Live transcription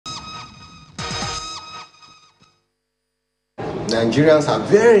Nigerians are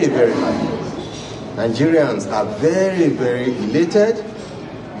very, very happy. Nigerians are very, very elated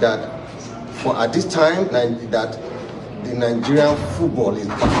that at this time that the Nigerian football is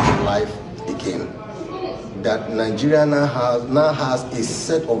back to life again. That Nigeria now has a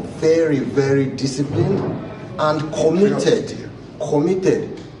set of very, very disciplined and committed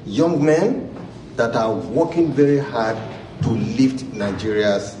young men that are working very hard to lift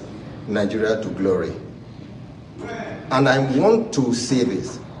Nigeria to glory. And I want to say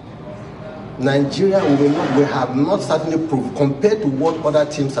this. Nigeria we have not certainly proved, compared to what other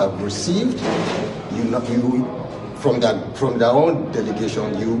teams have received, from their own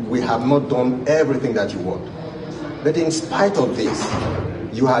delegation, we have not done everything that you want. But in spite of this,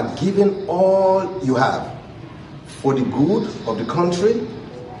 you have given all you have for the good of the country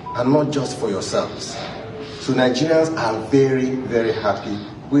and not just for yourselves. So Nigerians are very, very happy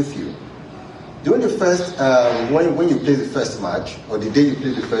with you. During the first, when you played the first match, or the day you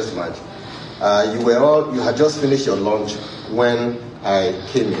played the first match, you had just finished your lunch when I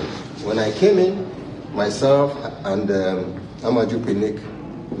came in. When I came in, myself and Amaju Pinnick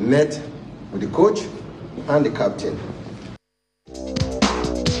met with the coach and the captain.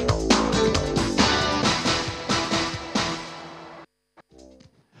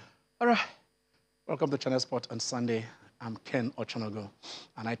 All right. Welcome to Channel Sport on Sunday. I'm Ken Ochonogo.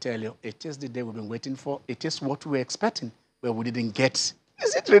 And I tell you, it is the day we've been waiting for. It is what we were expecting, but we didn't get.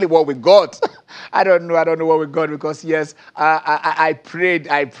 Is it really what we got? I don't know what we got because, yes, I prayed.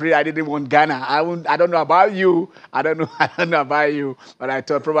 I didn't want Ghana. I don't know about you. I don't know about you. But I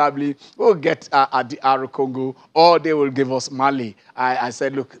thought probably we'll get DR Congo or they will give us Mali. I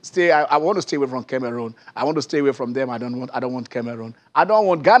said, look, I want to stay away from Cameroon. I want to stay away from them. I don't want Cameroon. I don't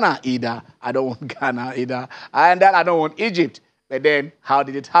want Ghana either. And then I don't want Egypt. But then how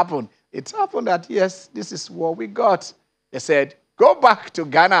did it happen? It happened that, yes, this is what we got. They said, go back to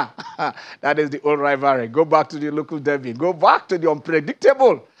Ghana. That is the old rivalry. Go back to the local derby. Go back to the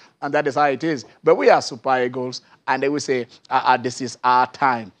unpredictable. And that is how it is. But we are Super Eagles, and they will say, this is our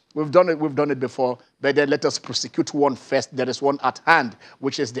time. We've done it before, but then let us prosecute one first. There is one at hand,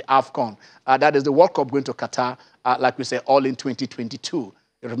 which is the AFCON. That is the World Cup going to Qatar, like we say, all in 2022.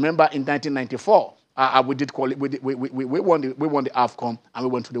 Remember, in 1994, we won the AFCON, and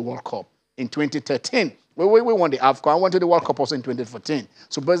we went to the World Cup. In 2013, we won the AFCON. I went to the World Cup also in 2014.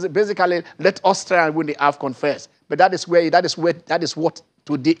 So basically, let us try and win the AFCON first. But that is what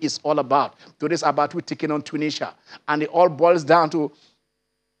today is all about. Today is about we taking on Tunisia. And it all boils down to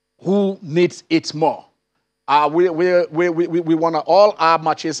who needs it more. We won all our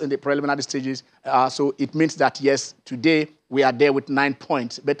matches in the preliminary stages. So it means that, yes, today we are there with 9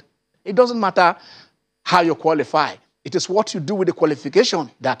 points. But it doesn't matter how you qualify. It is what you do with the qualification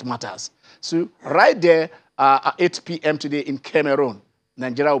that matters. So right there, at 8 p.m. today in Cameroon,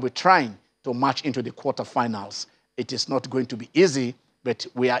 Nigeria will be trying to march into the quarterfinals. It is not going to be easy, but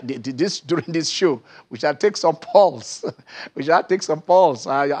during this show, we shall take some polls. We shall take some polls,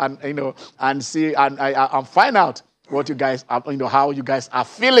 and see and find out what you guys are, how you guys are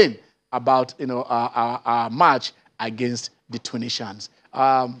feeling about, our match against the Tunisians.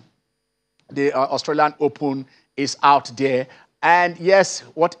 The Australian Open is out there. And yes,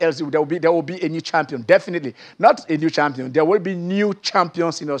 what else? There will be a new champion, definitely. Not a new champion. There will be new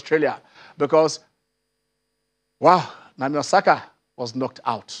champions in Australia because, wow, Naomi Osaka was knocked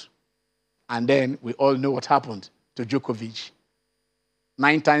out. And then we all know what happened to Djokovic.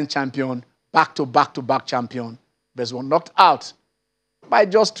 9-time champion, back-to-back champion, but was knocked out by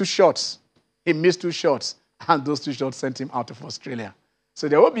just 2 shots. He missed 2 shots, and those 2 shots sent him out of Australia. So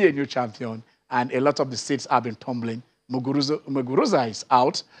there will be a new champion, and a lot of the seats have been tumbling. Muguruza is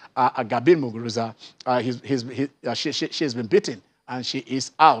out. Gabin Muguruza, she has been beaten, and she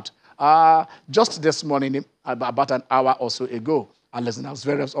is out. Just this morning, about an hour or so ago, Alexander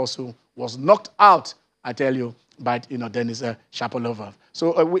Zverev also was knocked out, I tell you, by Denis Shapovalov.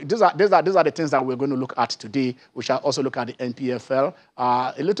 So these are the things that we're going to look at today. We shall also look at the NPFL,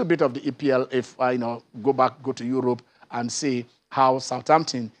 a little bit of the EPL if go to Europe and see how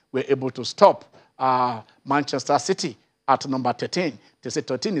Southampton were able to stop Manchester City at number 13. They say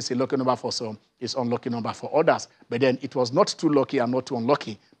 13 is a lucky number for some, it's unlucky number for others. But then it was not too lucky and not too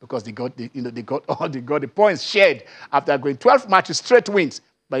unlucky because they got the points shared after going 12 matches straight wins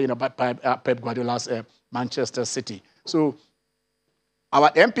by Pep Guardiola's Manchester City. So our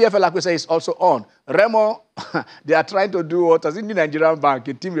MPFL, like we say, is also on. Remo, they are trying to do what? As in the Nigerian bank,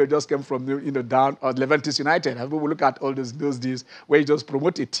 a team that just came from down, or Leventis United. As we will look at all those days where you just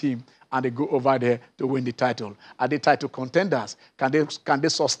promote a team and they go over there to win the title. Are they title contenders? Can they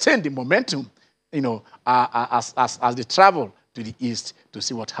sustain the momentum, as they travel to the east to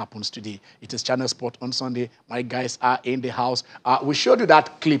see what happens today. It is Channel Sport on Sunday. My guys are in the house. We showed you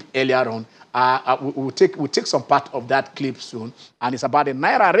that clip earlier on. We'll take some part of that clip soon. And it's about a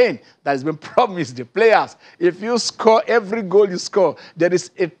Naira rain that has been promised the players. If you score every goal you score, there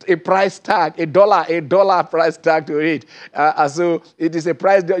is a price tag, a dollar price tag to it. So it is a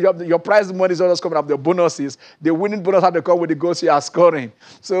price. Your prize money is always coming up. The bonuses, the winning bonus have to come with the goals you are scoring.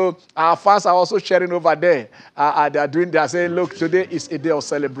 So our fans are also sharing over there. They are saying, look, today is a day of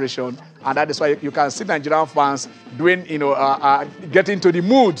celebration, and that is why you can see Nigerian fans doing, getting to the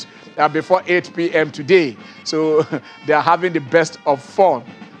mood before 8 p.m. today. So they are having the best of fun.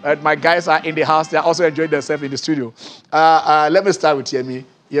 My guys are in the house. They are also enjoying themselves in the studio. Let me start with Yemi.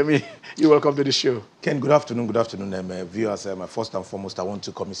 Yemi, you're welcome to the show. Ken, good afternoon. Good afternoon, viewers. First and foremost, I want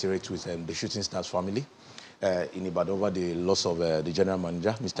to commiserate with the Shooting Stars family in Ibadan over the loss of the general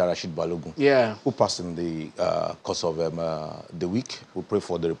manager, Mr. Rashid Balogun, who passed in the course of the week. We pray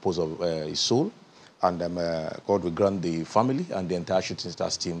for the repose of his soul, and God will grant the family and the entire Shooting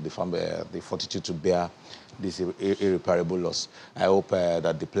Stars team the fortitude to bear this irreparable loss. I hope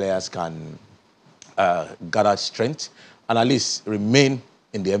that the players can gather strength and at least remain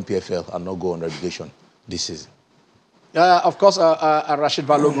in the MPFL and not go on relegation this season. Of course, Rashid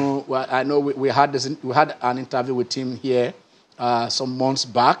Balogun, well, I know we had an interview with him here some months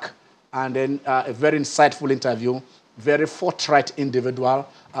back, and then a very insightful interview, very forthright individual.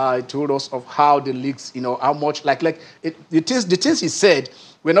 He told us of how the leagues, how much, the things he said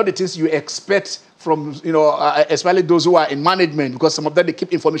were not the things you expect from, especially those who are in management, because some of them, they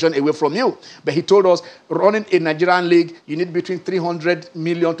keep information away from you. But he told us, running a Nigerian league, you need between 300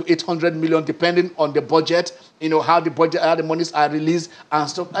 million to 800 million, depending on the budget, how the monies are released and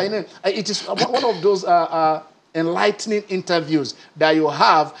stuff. It is one of those enlightening interviews that you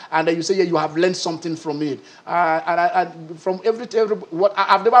have, and then you say, yeah, you have learned something from it. From what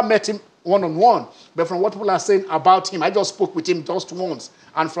I've never met him one-on-one, but from what people are saying about him, I just spoke with him just once.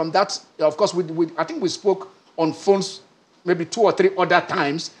 And from that, of course, I think we spoke on phones maybe 2 or 3 other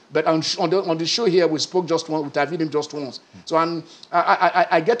times, but on the show here, we spoke just once, we interviewed him just once. So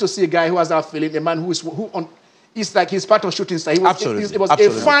I get to see a guy who has that feeling, a man he's like, he's part of Shooting Stars. He was a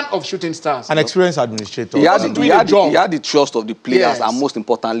fan of Shooting Stars. An experienced administrator. He had the trust of the players, and most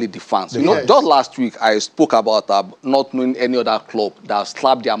importantly, the fans. Just last week, I spoke about not knowing any other club that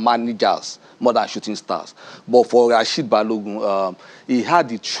slapped their managers more than Shooting Stars. But for Rashid Balogun, he had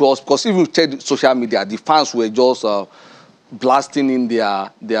the trust, because if you check social media, the fans were just blasting in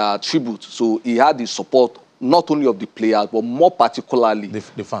their tribute. So he had the support not only of the players, but more particularly the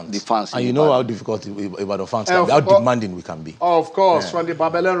fans. The fans. And you know how difficult about the fans can be, how demanding we can be. Of course, from the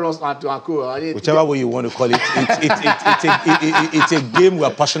Babylon runs to Anku. Whichever way you want to call it, it's a game we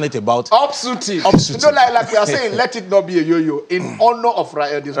are passionate about. Absolutely. Like we are saying, let it not be a yo-yo. In honor of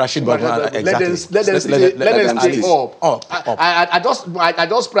Rashid Balogun, exactly. Let them stay up. I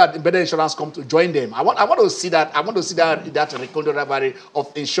just pray that Better Insurance come to join them. I want to see that. I want to see that Recondo rivalry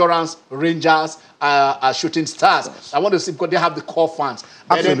of Insurance, Rangers, Shooting Stars. I want to see, because they have the core fans.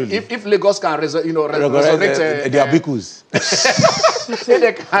 Absolutely. If Lagos can resurrect the Abikus, if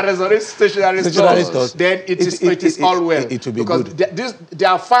they can resurrect stationary stores, then it is all well. It will be because good.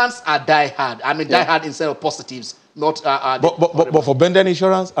 Their fans are diehard. I mean, diehard instead of positives. Not. But for Bender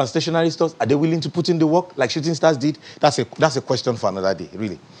Insurance and stationary stores, are they willing to put in the work like Shooting Stars did? That's a question for another day,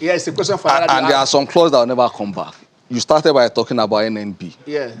 really. Yeah, it's a question for another day. And there are some clauses that will never come back. You started by talking about NNB.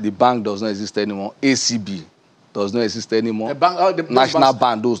 Yeah. The bank does not exist anymore. ACB does not exist anymore. National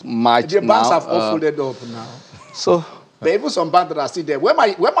Bank, those match now. The banks have all folded up now. So, but even some banks that are still there. Where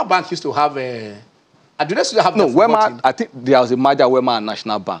my bank used to have a... do they still have... No, Wema, I think there was a merger Wema and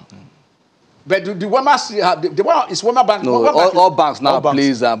National Bank. But the Wema still have... Is Wema Bank... No, all banks now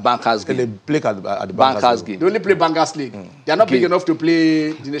play Bankers Game. They play at the Bankers Game. They only play Bankers League. They are not big enough to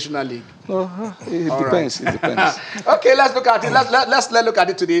play the National League. It depends. It depends. Okay, let's look at it. Let's look at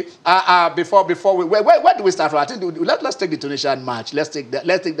it today. Before we where do we start from? I think let's take the Tunisian match. Let's take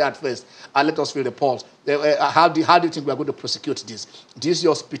that first, and let us feel the pulse. How do you think we are going to prosecute this? This is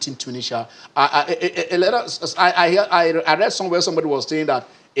your spit in Tunisia. I read somewhere somebody was saying that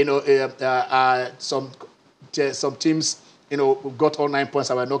some teams got all 9 points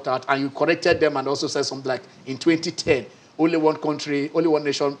and were knocked out, and you corrected them and also said something like in 2010. Only one country, only one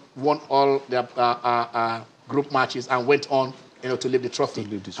nation won all their group matches and went on, to lift the trophy,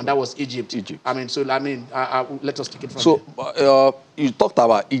 and that was Egypt. Let us take it from there. So, you talked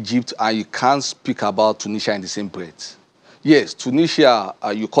about Egypt, and you can't speak about Tunisia in the same breath. Yes, Tunisia,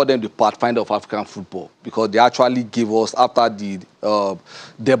 you call them the pathfinder of African football because they actually gave us, after the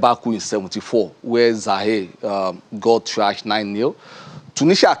debacle in 74, where Zaire got trashed 9-0,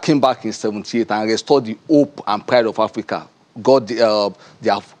 Tunisia came back in 78 and restored the hope and pride of Africa. Got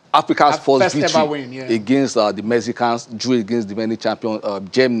their Africa's first victory win, against the Mexicans, drew against the reigning champion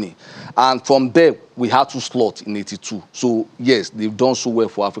Germany. And from there, we had 2 slots in 82. So, yes, they've done so well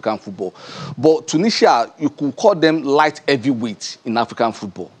for African football. But Tunisia, you could call them light heavyweight in African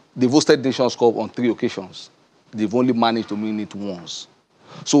football. They've hosted Nations Cup on 3 occasions. They've only managed to win it once.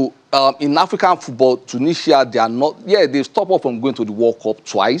 So, in African football, Tunisia, they are not, they've stopped us from going to the World Cup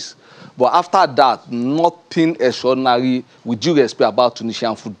twice. But after that, nothing extraordinary, with due respect, about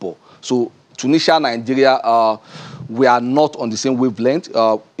Tunisian football. So Tunisia, Nigeria, we are not on the same wavelength.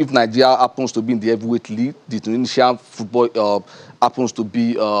 If Nigeria happens to be in the heavyweight league, the Tunisian football happens to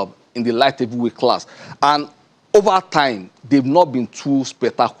be in the light heavyweight class. And over time, they've not been too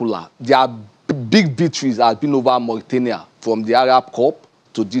spectacular. Their big victories have been over Mauritania, from the Arab Cup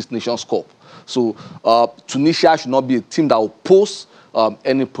to this Nations Cup. So Tunisia should not be a team that will pose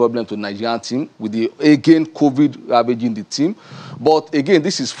any problem to the Nigerian team, with the, again, COVID ravaging the team. But again,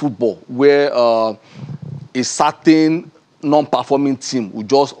 this is football, where a certain non-performing team will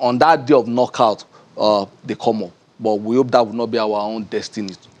just, on that day of knockout, they come up. But we hope that will not be our own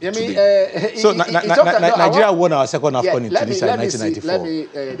destiny. So Nigeria won our second AFCON in Tunisia in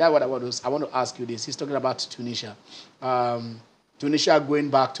 1994. That's what I want to ask you this. He's talking about Tunisia. Tunisia going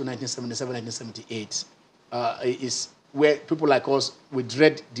back to 1977, 1978 is where people like us, we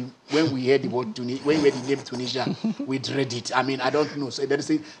dread when we hear the word Tunisia, when we hear the name Tunisia, we dread it. I mean, I don't know. So there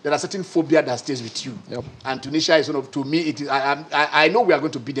are certain phobia that stays with you. Yep. And Tunisia is one of, to me, it is. I know we are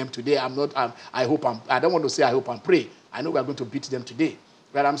going to beat them today. I don't want to say I hope and pray. I know we are going to beat them today.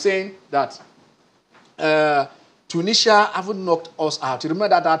 But I'm saying that Tunisia haven't knocked us out. You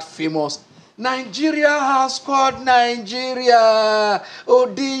remember that famous Nigeria has scored, Nigeria. Oh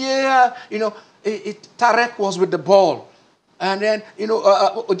dear, you know. Tarek was with the ball. And then, you know,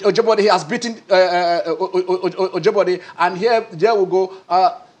 Ojebode has beaten Ojebode. And here we go.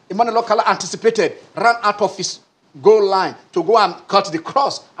 Emmanuel Okala anticipated, ran out of his goal line to go and cut the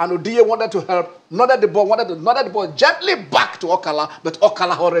cross. And Odiye wanted to help, nodded the ball gently back to Okala, but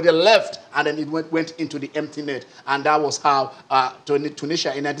Okala already left. And then it went into the empty net. And that was how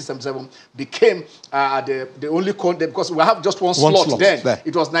Tunisia in 1977 became the only country, because we have just one slot then. There.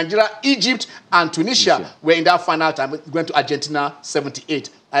 It was Nigeria, Egypt, and Tunisia were in that final time. We went to Argentina, 78.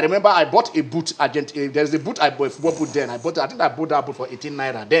 I remember I bought a boot. There's a boot I bought, a football boot then. I think I bought that boot for 18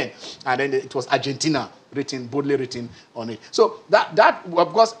 naira then. And then it was Argentina boldly written on it. So that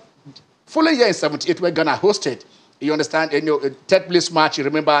because following year in 78, where Ghana hosted, you understand, you know, third place match, you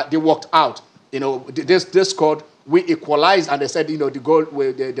remember they walked out. You know, they scored, we equalized, and they said, you know, the goal,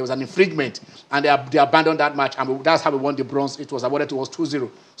 there was an infringement, and they abandoned that match, and that's how we won the bronze. It was awarded to us 2-0.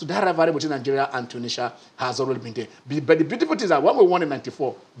 So that rivalry between Nigeria and Tunisia has already been there. But the beautiful thing is that when we won in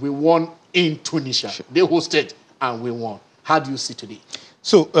 94, we won in Tunisia. Sure. They hosted, and we won. How do you see today?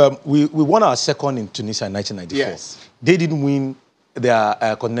 So we won our second in Tunisia in 1994. Yes. They didn't win their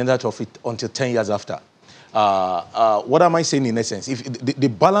continental trophy until 10 years after. What am I saying in essence? If the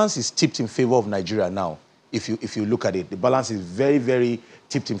balance is tipped in favor of Nigeria now, if you look at it, the balance is very, very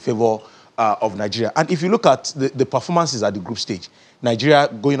tipped in favor of Nigeria. And if you look at the performances at the group stage, Nigeria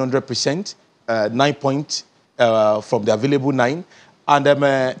going 100%, 9 points from the available 9, and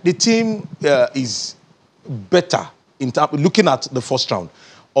the team is better in looking at the first round.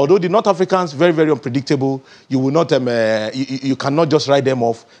 Although the North Africans very, very unpredictable, you will not you cannot just write them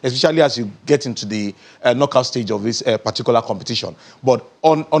off, especially as you get into the knockout stage of this particular competition. But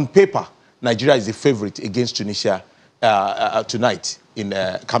on paper, Nigeria is the favorite against Tunisia tonight in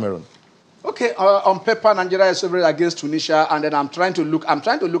Cameroon. Okay, on paper, Nigeria is favorite against Tunisia, and then I'm trying to look at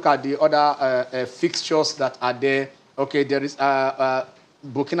the other fixtures that are there. Okay, there is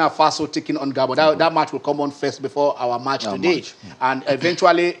Burkina Faso taking on Gabon. That match will come on first before our match today. And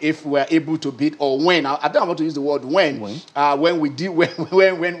eventually, if we're able to beat or win, I don't want to use the word win. These are the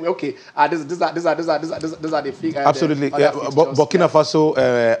figures. Absolutely. Burkina Faso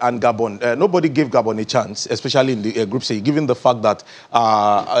and Gabon. Nobody gave Gabon a chance, especially in the group stage, given the fact that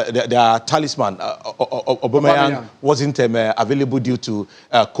their talisman, Aubameyang, wasn't available due to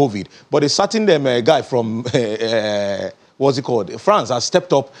COVID. But a certain guy from what's it called? France has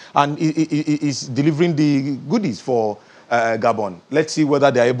stepped up and is delivering the goodies for Gabon. Let's see whether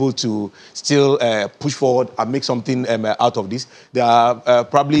they're able to still push forward and make something out of this. They are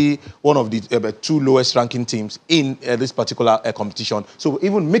probably one of the 2 lowest ranking teams in this particular competition. So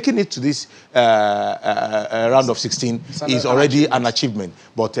even making it to this round of 16 is already an achievement.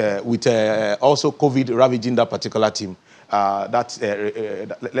 But with also COVID ravaging that particular team, let's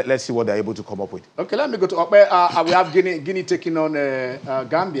see what they're able to come up with. Okay, let me go to we have Guinea taking on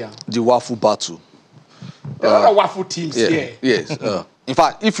Gambia. The Wafu battle. There are Wafu teams here. Yes. In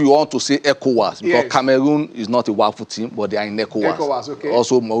fact, if you want to say ECOWAS, because Cameroon is not a Wafu team, but they are in ECOWAS. ECOWAS, okay.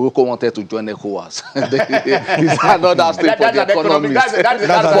 Also, Morocco wanted to join ECOWAS. It's another step for the economy. That's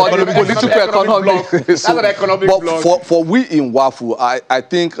for the political economy. That's an economic block. But for we in Wafu, I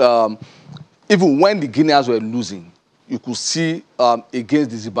think even when the Guineans were losing, you could see against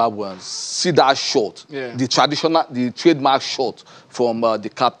the Zimbabweans, see that shot, the trademark shot from the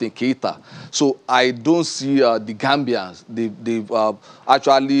captain Keita. So I don't see the Gambians. They've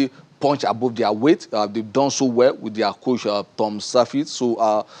actually punched above their weight. They've done so well with their coach Tom Safit.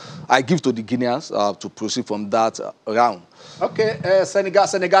 So I give to the Guineans to proceed from that round. Okay,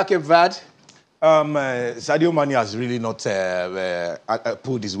 Senegal, Cape Verde. Sadio Mane has really not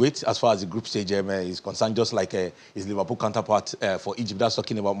pulled his weight as far as the group stage is concerned, just like his Liverpool counterpart for Egypt. That's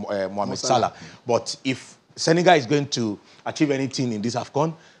talking about Mohamed Salah. But if Senegal is going to achieve anything in this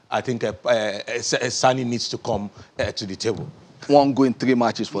AFCON, I think Sani needs to come to the table. One going 3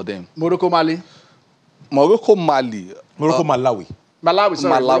 matches for them. Morocco, Mali. Malawi.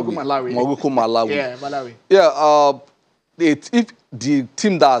 Yeah, Malawi. Yeah, if the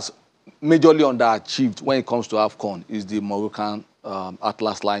team that's majorly underachieved when it comes to AFCON is the Moroccan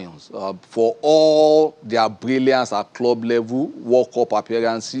Atlas Lions. For all their brilliance at club level, World Cup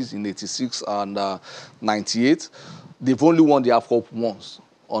appearances in 86 and 98, they've only won the AFCON once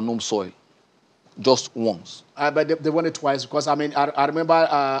on home soil. Just once. But they won it twice because, I mean, I remember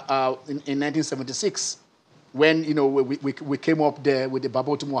in 1976 when, you know, we came up there with the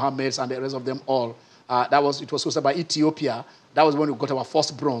Babotu Mohammeds and the rest of them all. It was hosted by Ethiopia. That was when we got our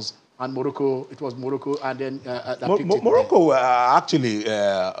first bronze. And Morocco, it was Morocco, and then Morocco actually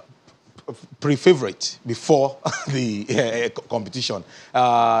pre-favorite before the competition.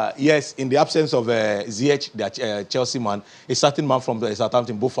 Yes, in the absence of Ziyech, the Chelsea man, a certain man from the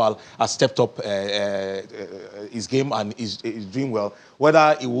Southampton, Boufal, has stepped up his game and is doing well.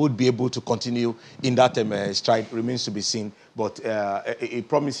 Whether he would be able to continue in that stride remains to be seen, but it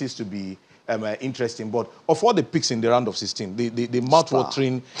promises to be interesting. But of all the picks in the round of 16, the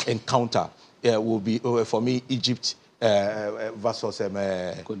mouth-watering encounter will be, for me, Egypt versus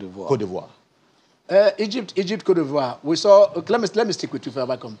Cote d'Ivoire. Egypt, Cote d'Ivoire. We saw. Let me stick with you for a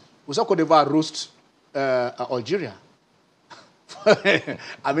second. We saw Cote d'Ivoire roast Algeria.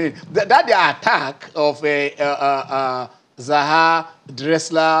 I mean, that the attack of Zaha,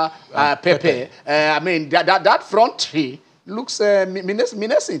 Dressler, Pepe. I mean, that front three looks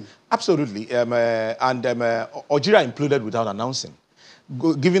menacing. Absolutely. Algeria imploded without announcing,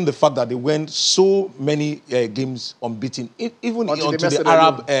 given the fact that they went so many games unbeaten, even onto the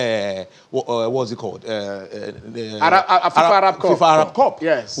Arab, what's it called? FIFA Arab Cup.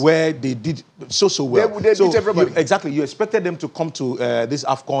 Yes. Where they did so well. They beat everybody. Exactly. You expected them to come to this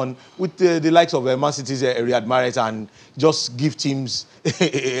AFCON with the likes of Man City's Riyad Mahrez and just give teams,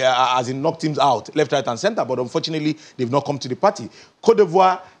 as in knock teams out, left, right, and center. But unfortunately, they've not come to the party. Cote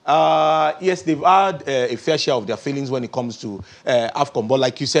d'Ivoire, yes, they've had a fair share of their failings when it comes to AFCON. But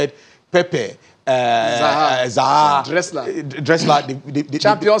like you said, Pepe, Zaha, Dressler, the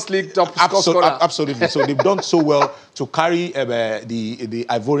Champions League top scorer. Absolutely. So they've done so well to carry the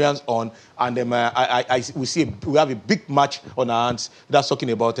Ivorians on, and we have a big match on our hands. That's talking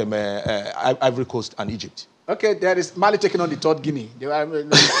about Ivory Coast and Egypt. Okay, there is Mali taking on the third Guinea.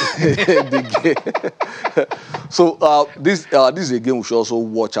 So this is a game we should also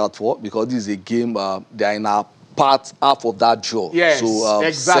watch out for, because this is a game they are in our half of that draw. Yes, so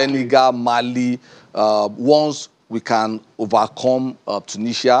exactly. Senegal, Mali, once we can overcome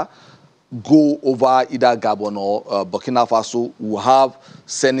Tunisia, go over either Gabon or Burkina Faso, we'll have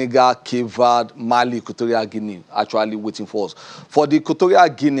Senegal, Cape Verde, Mali, Equatorial Guinea actually waiting for us. For the Equatorial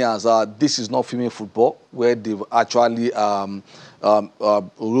Guineans, this is not female football, where they've actually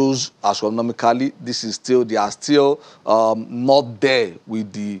rules astronomically. This is still, they are still not there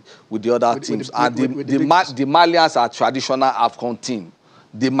with the other teams. The Malians are traditional AFCON team.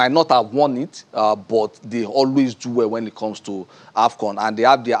 They might not have won it, but they always do well when it comes to AFCON. And they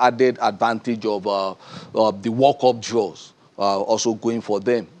have the added advantage of the World Cup draws also going for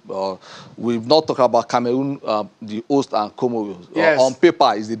them. We've not talked about Cameroon, the host, and Comoros. Yes. On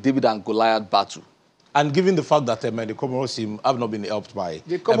paper, is the David and Goliath battle. And given the fact that the Comoros team have not been helped by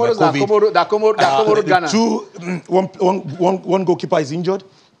the Comoros, Ghana. One goalkeeper is injured.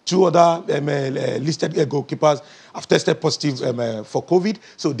 2 other listed goalkeepers have tested positive for COVID,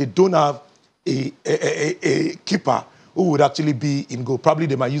 so they don't have a keeper who would actually be in goal. Probably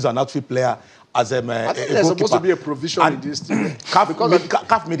they might use an outfield player as a goalkeeper. I think there's supposed to be a provision in this team.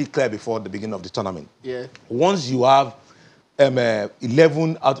 CAF made it clear before the beginning of the tournament. Yeah. Once you have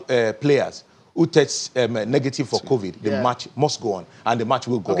 11 players who test negative for COVID, the match must go on, and the match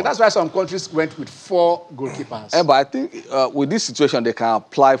will go on. Okay, that's why some countries went with 4 goalkeepers. But I think with this situation, they can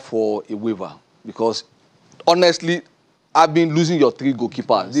apply for a waiver because, honestly, I've been losing your 3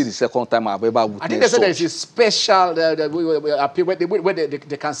 goalkeepers. This is the second time I've ever witnessed. I think they said there's a special where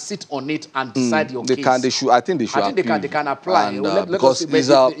they can sit on it and decide your case. I think they should. I think they can apply. And, because it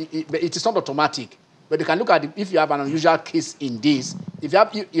is not automatic. But they can look at it if you have an unusual case in this. If you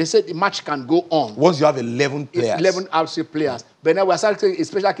have, you said the match can go on. Once you have 11 players. 11 outside players. But now we're starting a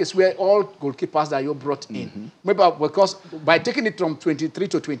special case where all goalkeepers that you brought in. Maybe because by taking it from 23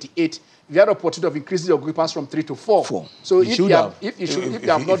 to 28, you have the opportunity of increasing your goalkeepers from 3 to 4. So if you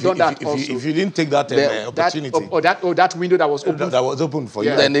have not done that also. If you didn't take that opportunity. That window that was open. That was open for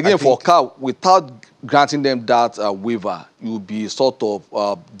you. Then again, for CAF, without granting them that waiver, you'll be sort of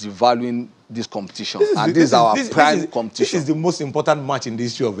devaluing this competition. This is our prime competition. This is the most important match in the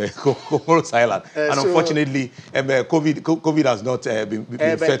history of Comoros Island. And unfortunately, COVID has not been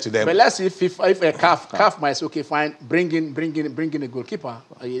fair to them. But let's see if CAF might say, okay, fine, bring in a goalkeeper.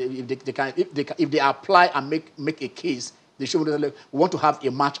 If they apply and make a case, they should we want to have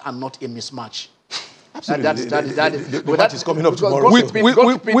a match and not a mismatch. Absolutely. The match is coming up tomorrow.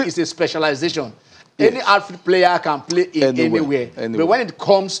 Goalkeeping is a specialization. Any outfield player can play anywhere. But when it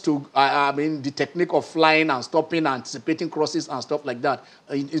comes to, the technique of flying and stopping, anticipating crosses and stuff like that,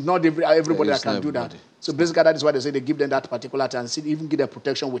 it's not everybody that can do that. So basically, that is why they say they give them that particular chance, even give them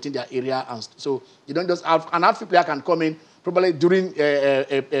protection within their area. And so you don't just have an outfield player can come in probably during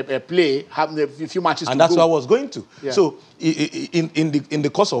a play, have a few matches. And that's what I was going to. Yeah. So in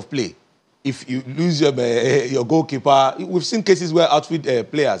the course of play, if you lose your goalkeeper, we've seen cases where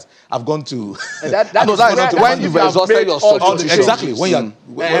outfield players have gone to. When you've exhausted your substitution. Exactly. When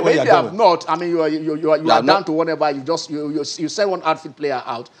you have not, you are down to whatever. You send one outfield player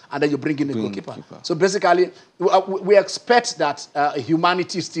out, and then you bring in a goalkeeper. So basically, we expect that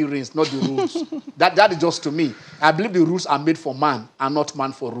humanity still reigns, not the rules. That is just to me. I believe the rules are made for man and not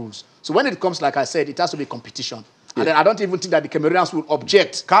man for rules. So when it comes, like I said, it has to be competition. And then I don't even think that the Cameroonians will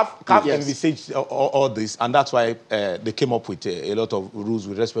object. CAF envisaged all this, and that's why they came up with a lot of rules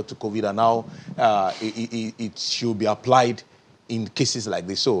with respect to COVID, and now it should be applied in cases like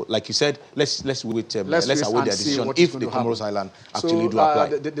this. So, like you said, let's await their decision if the Comoros Island actually do apply.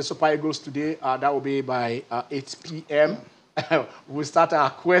 The Super Eagles today, that will be by 8 p.m. We'll start our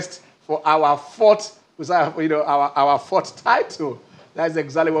quest for our fourth title. That's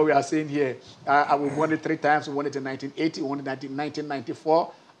exactly what we are saying here. We won it 3 times. We won it in 1980, we won it in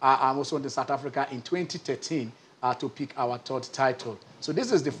 1994, and also in South Africa in 2013 to pick our 3rd title. So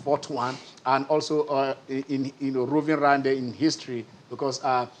this is the 4th one, and also in roving around in history, because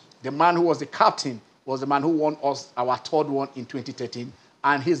the man who was the captain was the man who won us our 3rd one in 2013,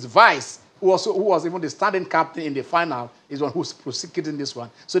 and his vice, who was even the standing captain in the final, is one who's prosecuting this one.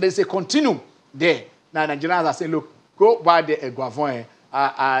 So there's a continuum there. Now Nigerians are saying, look, go by the Eguavoin.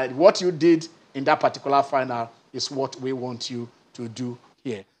 What you did in that particular final is what we want you to do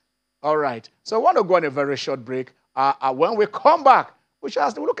here. All right. So I want to go on a very short break. When we come back, we'll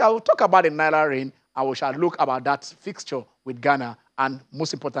talk about the Naira rain, and we shall look about that fixture with Ghana. And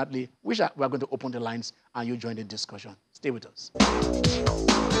most importantly, we are going to open the lines and you join the discussion. Stay with us.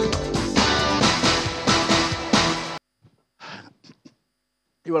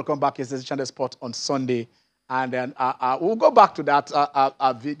 You're welcome back. It's the Channel Sport on Sunday. And then we'll go back to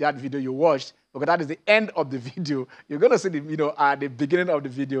that video you watched, because that is the end of the video. You're going to see the beginning of the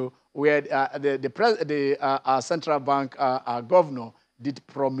video where the central bank governor did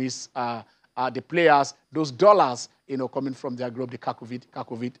promise the players those dollars coming from their group, the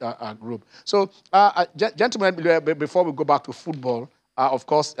Kakovit group. So, gentlemen, before we go back to football, of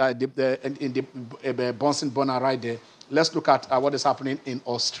course, in the Bonson Bonner right there, let's look at what is happening in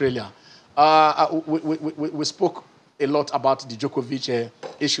Australia. We spoke a lot about the Djokovic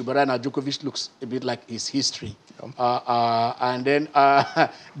issue, but right now Djokovic looks a bit like his history. And then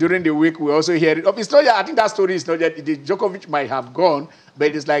during the week, we also hear it. It's not yet, I think that story is not yet. The Djokovic might have gone,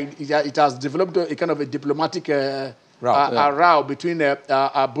 but it's like it has developed a kind of a diplomatic row between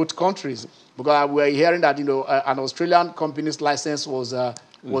both countries. Because we're hearing that an Australian company's license was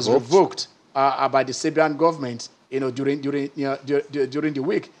revoked. by the Serbian government, during the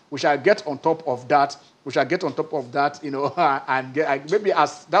week. We shall get on top of that. And maybe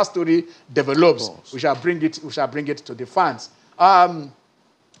as that story develops, we shall bring it to the fans.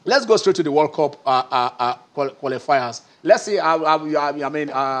 Let's go straight to the World Cup qualifiers. Let's see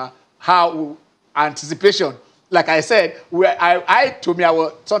how anticipation. Like I said, I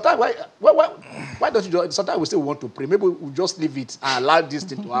was sometimes why don't you? Sometimes we still want to pray. Maybe we just leave it and allow this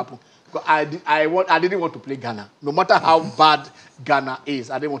thing to happen. Because I didn't want to play Ghana, no matter how bad Ghana is.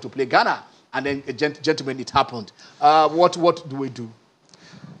 I didn't want to play Ghana, and then gentlemen, it happened. What do we do?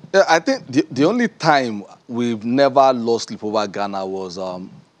 Yeah, I think the only time we've never lost sleep over Ghana was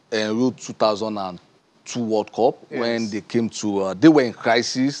in 2002 World Cup, when they came to, they were in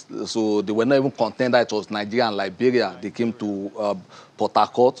crisis, so they were not even contender. It was Nigeria and Liberia. They came to Port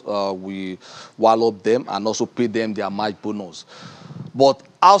Harcourt. We walloped them and also paid them their match bonus. But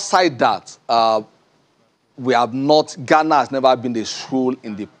outside that, Ghana has never been a stroll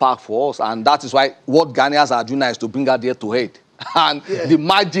in the park for us, and that is why what Ghanaians are doing now is to bring out there to head. And the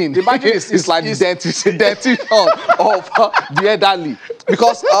margin is like the dentition of the elderly.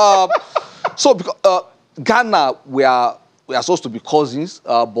 Because, Ghana, we are supposed to be cousins,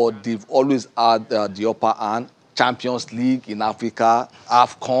 but they've always had the upper hand. Champions League in Africa,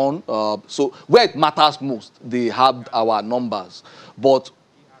 AFCON. So where it matters most, they have our numbers. But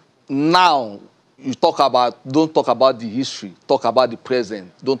now, don't talk about the history, talk about the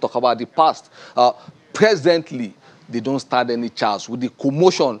present, don't talk about the past. Presently, they don't stand any chance. With the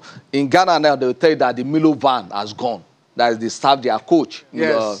commotion in Ghana now, they will tell you that the Milo van has gone. That is, they serve their coach.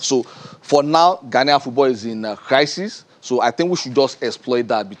 Yes. So for now, Ghanaian football is in crisis. So I think we should just exploit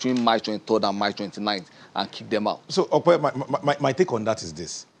that between March 23rd and March 29th and kick them out. So my take on that is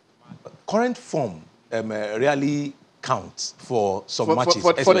this. Current form really counts for some matches.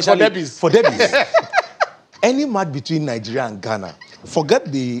 Especially for derbies. Any match between Nigeria and Ghana,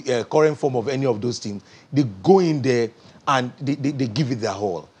 forget the current form of any of those teams. They go in there and they give it their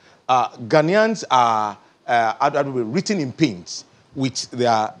all. Ghanaians are written in paint with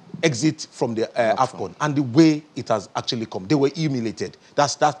their exit from the AFCON and the way it has actually come. They were humiliated.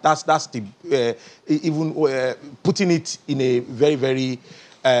 That's the even putting it in a very, very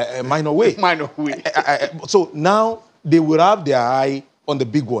minor way. So now they will have their eye on the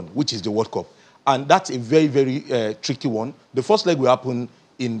big one, which is the World Cup. And that's a very, very tricky one. The first leg will happen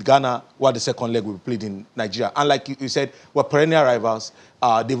in Ghana, while the second leg will be played in Nigeria. And like you said, we're perennial rivals.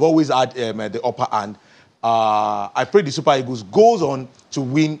 They've always had the upper hand. I pray the Super Eagles goes on to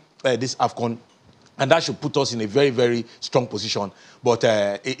win this AFCON, and that should put us in a very, very strong position. But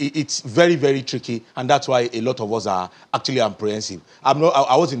it's very, very tricky, and that's why a lot of us are actually apprehensive.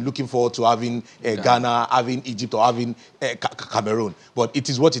 I wasn't looking forward to having Ghana, having Egypt, or having Cameroon. But it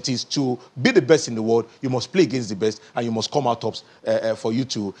is what it is. To be the best in the world, you must play against the best, and you must come out tops for you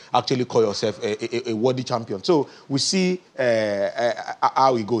to actually call yourself a worthy champion. So we see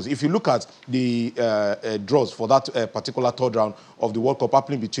how it goes. If you look at the draws for that particular third round of the World Cup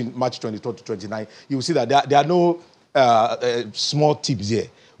happening between March 23rd to 29th, you will see that there are no small tips here.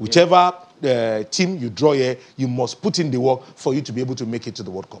 Whichever team you draw here, you must put in the work for you to be able to make it to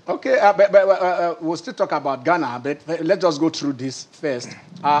the World Cup. Okay, but we'll still talk about Ghana, but let's just go through this first.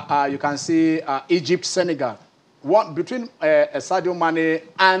 You can see Egypt, Senegal. Between Sadio Mane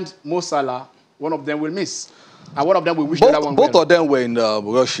and Mo Salah, one of them will miss. And one of them will wish the other one both of them were in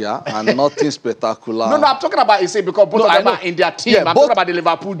Russia, and nothing spectacular. No, I'm talking about, because both of them are in their team. I'm talking about the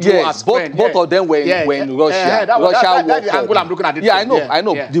Liverpool duo as both of them were in Russia. That's the angle I'm looking at it. Yeah, I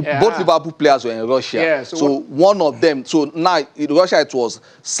know. Both Liverpool players were in Russia. Yeah, so one of them, so now in Russia it was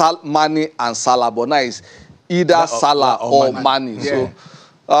Mane and Salah, but now it's either Salah or Mane. Yeah.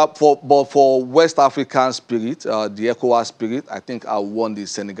 So for West African spirit, the ECOWAS spirit, I think I won the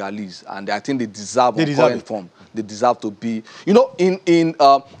Senegalese, and I think they deserve current form. They deserve to be,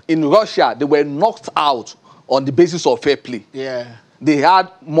 in Russia, they were knocked out on the basis of fair play. Yeah. They had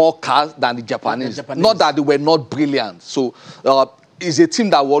more cards than the Japanese. Not that they were not brilliant. So it's a team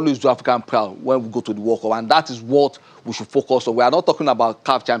that will always do African proud when we go to the World Cup, and that is what we should focus on. We are not talking about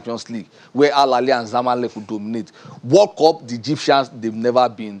CAF Champions League, where Al Ahly and Zamalek will dominate. World Cup, the Egyptians, they've never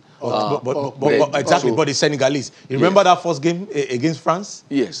been. Exactly, but the Senegalese. You remember that first game against France?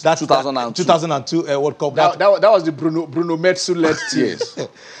 Yes, that's 2002 World Cup. That was the Bruno Metsu-led team. Yes.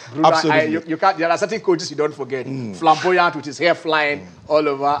 Bruno, absolutely. You can't. There are certain coaches you don't forget. Flamboyant with his hair flying all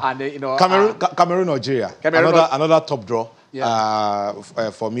over, and Cameroon, Nigeria. Another top draw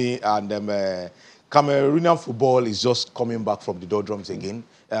for me, and Cameroonian football is just coming back from the doldrums again.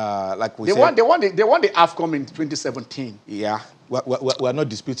 Like we said, they won the AFCON in 2017. Yeah, we're not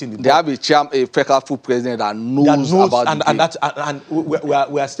disputing it. They have a FECAFU president that knows about the game. And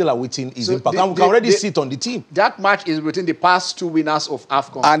we are still awaiting his impact. And we can already see it on the team. That match is between the past 2 winners of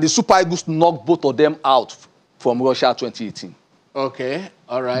AFCON. And the Super Eagles knocked both of them out from Russia 2018. Okay,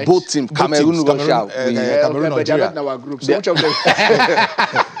 all right. Both teams, Cameroon, Russia. Cameroon, but they are not in our group. So which of them?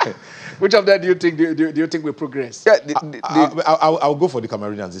 Which of them do you think will progress? Yeah, I'll go for the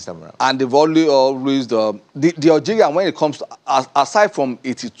Cameroonians this time around. And they've always the Algerian, when it comes to, aside from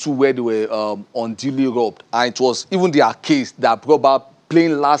 82 where they were unduly robbed, and it was even their case that brought about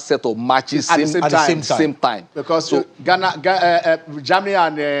playing last set of matches at the same time. Because so, Germany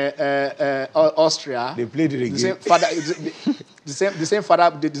and Austria, they played it again. The same father,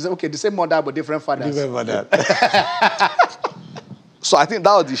 the same mother but different fathers. Different father. So I think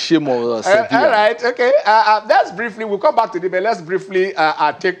that was the shame of all right, okay. We'll come back to the but let's briefly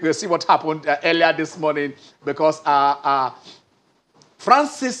see what happened earlier this morning, because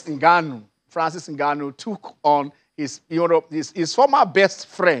Francis Ngannou took on his former best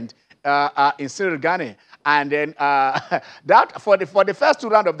friend in Cyril Gane. And then that for the first 2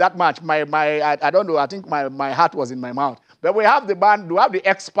 rounds of that match, I don't know, I think my heart was in my mouth. But we have the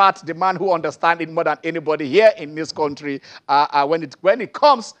expert, the man who understands it more than anybody here in this country when it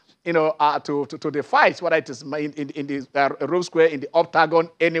comes, to the fights, whether it is in the Rose Square, in the Octagon,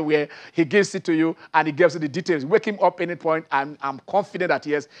 anywhere. He gives it to you and he gives you the details. Wake him up any point, and I'm confident that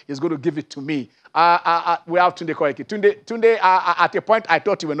yes, he's going to give it to me. We have Tunde Koiki. Tunde, at a point I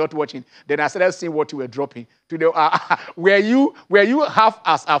thought you were not watching. Then I started seeing what you were dropping. Tunde, were you half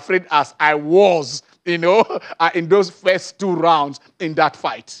as afraid as I was, in those first 2 rounds in that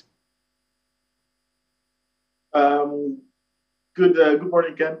fight? Good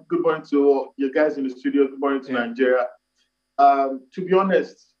morning, Ken. Good morning to you guys in the studio. Good morning to Nigeria. To be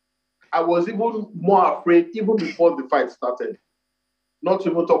honest, I was even more afraid even before the fight started. Not to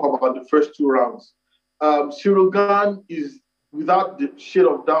even talk about the first 2 rounds. Cyril Gane is, without the shade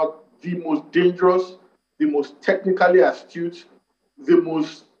of doubt, the most dangerous, the most technically astute, the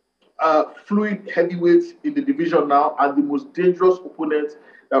most fluid heavyweight in the division now, and the most dangerous opponent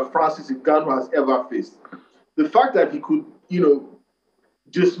that Francis Ngannou has ever faced. The fact that he could,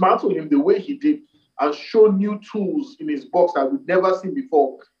 dismantle him the way he did and show new tools in his box that we've never seen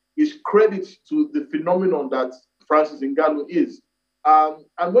before is credit to the phenomenon that Francis Ngannou is.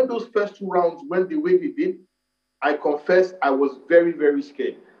 And when those first 2 rounds went the way they did, I confess I was very, very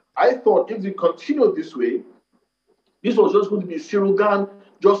scared. I thought if they continued this way, this was just going to be Cyril Gane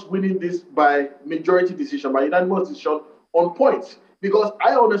just winning this by majority decision, by unanimous decision on points. Because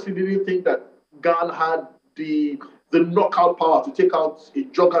I honestly didn't think that Gane had the knockout power to take out a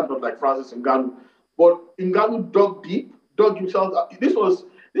juggernaut like Francis Ngannou. But Ngannou dug himself up. This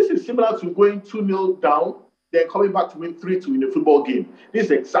is similar to going 2-0 down, then coming back to win 3-2 in a football game. This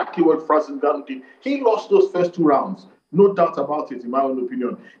is exactly what Francis Ngannou did. He lost those first 2 rounds. No doubt about it, in my own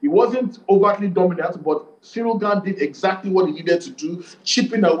opinion. He wasn't overtly dominant, but Cyril Gane did exactly what he needed to do,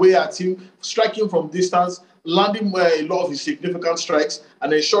 chipping away at him, striking from distance, landing a lot of his significant strikes,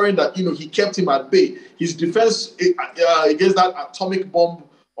 and ensuring that he kept him at bay. His defense against that atomic bomb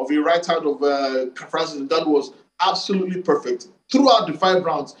of a right hand of Francis Ngannou was absolutely perfect. Throughout the 5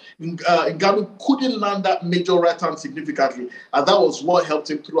 rounds, Ngannou couldn't land that major right hand significantly, and that was what helped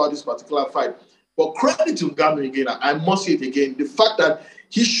him throughout this particular fight. But credit to Ngannou again, I must say it again, the fact that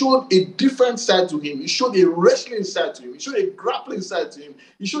he showed a different side to him. He showed a wrestling side to him. He showed a grappling side to him.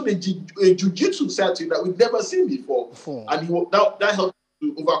 He showed a jiu-jitsu side to him that we've never seen before. And that helped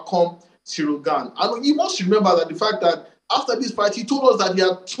to overcome Cyril Gane. And you must remember that the fact that after this fight, he told us that he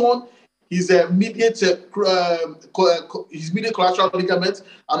had torn his medial collateral ligament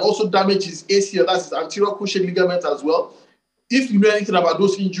and also damaged his ACL, that's his anterior cruciate ligament as well. If you know anything about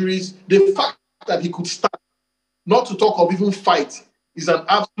those injuries, the fact that he could start, not to talk of even fight, is an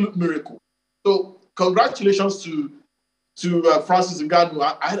absolute miracle. So congratulations to Francis Ngannou.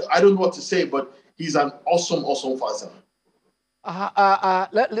 I don't know what to say, but he's an awesome fighter. I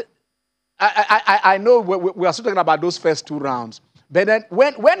know we are still talking about those first 2 rounds. But then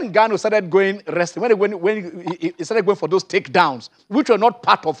when Ngannou started going wrestling, when he started going for those takedowns, which were not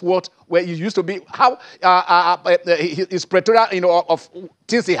part of where he used to be, how his plethora, of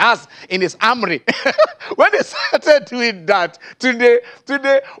things he has in his armory. When he started doing that, today,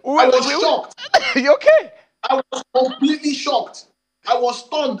 I was shocked. You okay? I was completely shocked. I was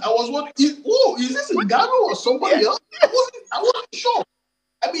stunned. I was wondering, is this Ngannou or somebody else? I wasn't shocked.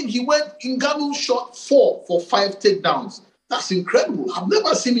 I mean, Ngannou shot 4 for 5 takedowns. That's incredible. I've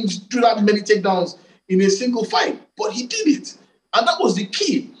never seen him do that many takedowns in a single fight, but he did it. And that was the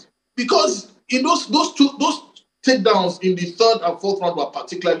key. Because in those takedowns in the third and fourth round were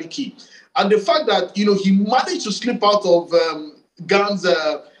particularly key. And the fact that, he managed to slip out of Gann's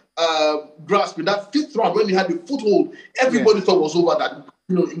grasp in that fifth round when he had the foothold, everybody thought was over, that,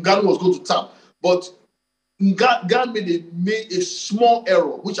 Ngannou was going to tap. But Gann made a small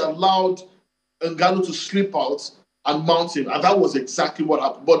error, which allowed Ngannou to slip out and mount him. And that was exactly what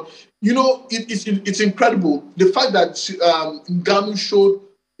happened. But, it's incredible. The fact that Ngannou showed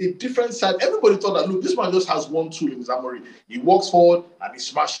a different side. Everybody thought that, look, this man just has one tool in his armory. He walks forward and he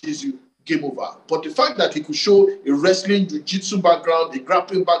smashes you, game over. But the fact that he could show a wrestling, jiu-jitsu background, a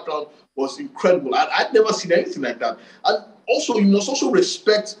grappling background was incredible. I'd never seen anything like that. And also, you must also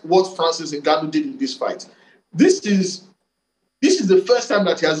respect what Francis Ngannou did in this fight. This is the first time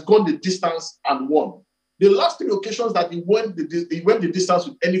that he has gone the distance and won. The last 3 occasions that he went the distance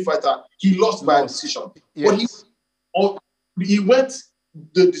with any fighter, he lost by a decision. Yes. But he went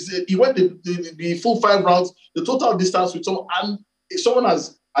the full 5 rounds, the total distance with someone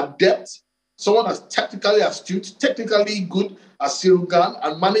as adept, someone as technically astute, technically good as Cyril Gane,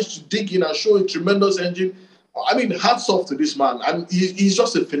 and managed to dig in and show a tremendous engine. I mean, hats off to this man. And he's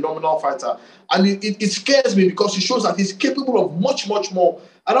just a phenomenal fighter. And it scares me because he shows that he's capable of much, much more.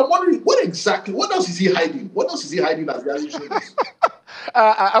 And I'm wondering, what else is he hiding? What else is he hiding as reality shows?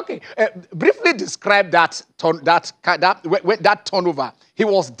 Okay, briefly describe that turnover. He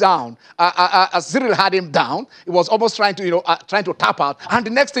was down. Cyril had him down. He was almost trying to tap out. And the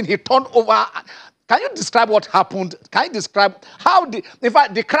next thing, he turned over. Can you describe what happened? Can you describe how in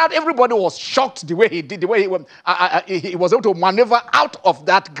fact, the crowd, everybody was shocked the way he did, the way he was able to maneuver out of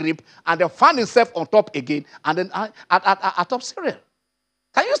that grip and then find himself on top again and then at top Cyril.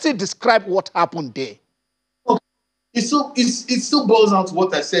 Can you still describe what happened there? It still boils down to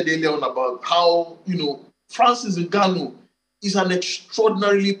what I said earlier on about how, Francis Ngannou is an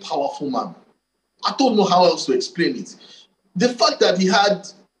extraordinarily powerful man. I don't know how else to explain it. The fact that he had,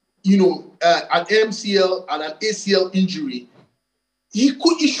 an MCL and an ACL injury, he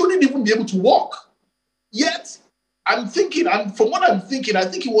shouldn't even be able to walk. Yet, I'm thinking, and from what I'm thinking, I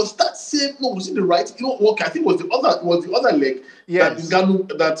think it was that same. No, was it the right? I think it was the other leg that Ngannou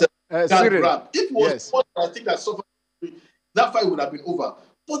grabbed. It was one I think that suffered. That fight would have been over.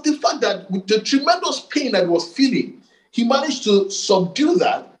 But the fact that with the tremendous pain that he was feeling, he managed to subdue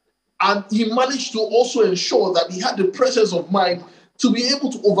that, and he managed to also ensure that he had the presence of mind to be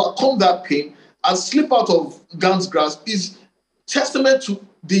able to overcome that pain and slip out of Gann's grasp is testament to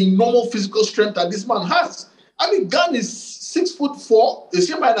the normal physical strength that this man has. I mean, Gane is 6'4", the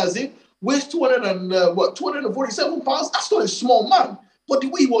same height as him, weighs 247 pounds. That's not a small man. But the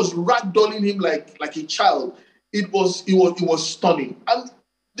way he was ragdolling him like a child, it was stunning. And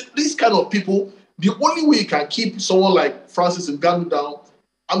these kind of people, the only way you can keep someone like Francis Ngannou down,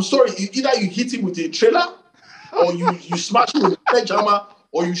 I'm sorry, either you hit him with a trailer, or you smash him with a sledgehammer,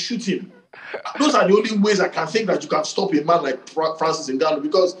 or you shoot him. Those are the only ways I can think that you can stop a man like Francis Ngannou,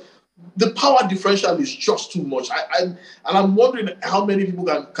 because the power differential is just too much. And I'm wondering how many people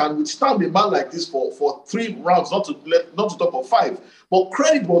can withstand a man like this for 3 rounds, not to talk of 5. But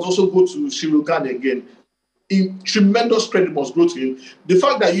credit must also go to Cyril Gane again. Tremendous credit must go to him. The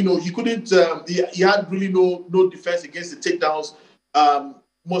fact that he couldn't, he had really no defense against the takedowns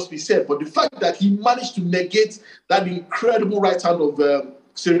must be said. But the fact that he managed to negate that incredible right hand of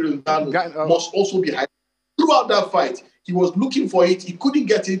Cyril Gane must also be high. Throughout that fight, he was looking for it. He couldn't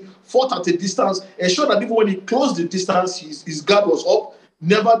get it. Fought at a distance. Ensured that even when he closed the distance, his guard was up,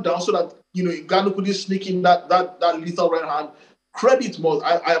 never down, so that Ngannou couldn't sneak in that lethal right hand. Credit must.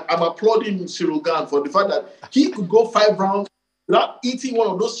 I'm applauding Cyril Gane for the fact that he could go 5 rounds without eating one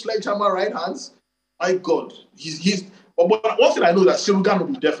of those sledgehammer right hands. My God, he's. But one thing I know that Cyril Gane will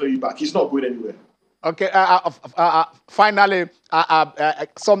be definitely back. He's not going anywhere. Okay. Finally,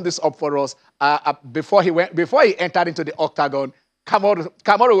 sum this up for us. Before he entered into the octagon,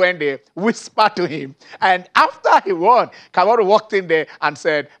 Kamaru went there, whispered to him, and after he won, Kamaru walked in there and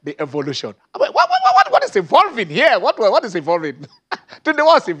said, "The evolution." I mean, what is evolving here? What is evolving?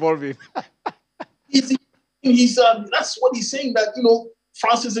 What's evolving? That's what he's saying, that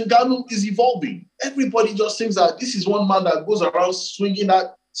Francis Ngannou is evolving. Everybody just thinks that this is one man that goes around swinging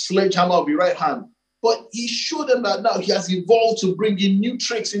that sledgehammer with the right hand. But he showed them that now he has evolved to bring in new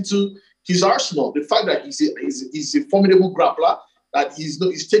tricks into his arsenal. The fact that he's a formidable grappler, that his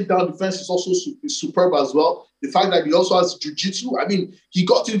takedown defense is also superb as well. The fact that he also has jiu-jitsu. I mean, he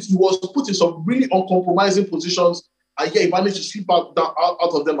was put in some really uncompromising positions, and he managed to slip out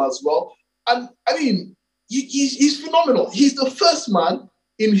of them as well. And I mean, he's phenomenal. He's the first man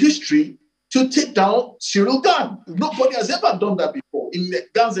in history to take down Cyril Gane. Nobody has ever done that before in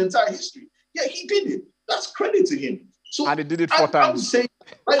Gane's entire history. Yeah, he did it. That's credit to him. So, and he did it 4 times. I'm saying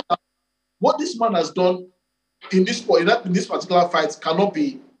right now, what this man has done in this particular fight cannot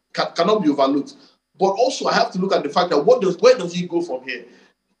be overlooked. But also, I have to look at the fact that where does he go from here?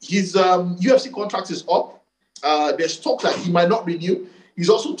 His UFC contract is up. There's talk that he might not renew. He's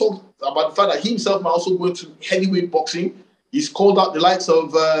also talked about the fact that he himself might also go into heavyweight boxing. He's called out the likes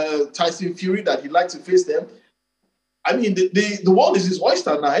of Tyson Fury that he'd like to face them. I mean, the world is his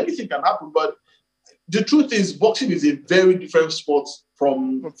oyster now. Anything can happen. But the truth is, boxing is a very different sport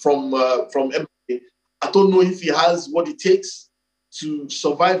from MMA. I don't know if he has what it takes to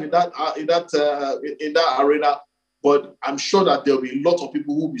survive in that arena. But I'm sure that there'll be a lot of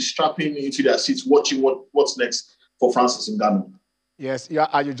people who will be strapping into their seats, watching what's next for Francis Ngannou. Yes,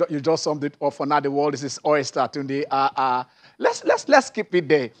 yeah, you just summed it up. For now, the world is his oyster. Tunde. Let's keep it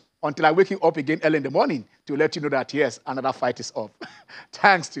there until I wake you up again early in the morning to let you know that yes, another fight is up.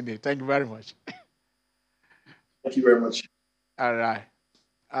 Thanks, Tunde. Thank you very much. Thank you very much. All right.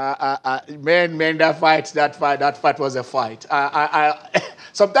 Man, that fight was a fight.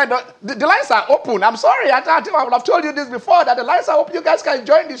 Sometimes the lines are open. I'm sorry, I would have told you this before, that the lines are open. You guys can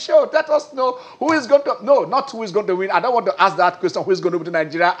join the show. Let us know who is going to, no, not who is going to win. I don't want to ask that question, who is going to win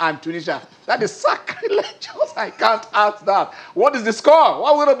Nigeria and Tunisia. That is sacrilegious. I can't ask that. What is the score?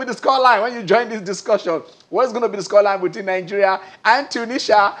 What will be the score line when you join this discussion? What is going to be the scoreline between Nigeria and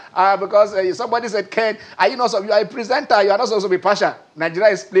Tunisia? Because somebody said, Ken, are you a presenter? You are not supposed to be partial. Nigeria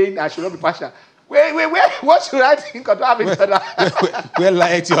is playing. I should not be partial. Wait. What should I think of having said that? Where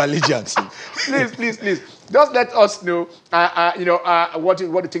lies your allegiance? Please. Just let us know. What do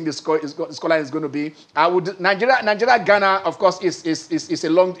you think the scoreline is going to be? Nigeria, Ghana, of course, is a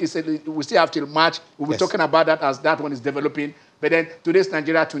long. We still have till March. We'll be talking about that as that one is developing. But then today's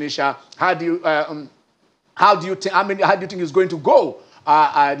Nigeria, Tunisia. How do you think it's going to go?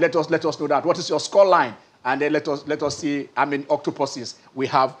 Let us know that. What is your score line? And then let us see how many octopuses we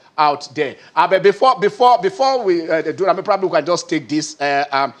have out there. But before we do, probably we can just take this.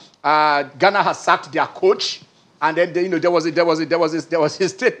 Ghana has sacked their coach, and then there was a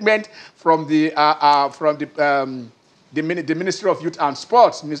statement from the Ministry of Youth and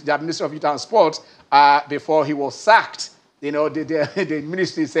Sports, before he was sacked. The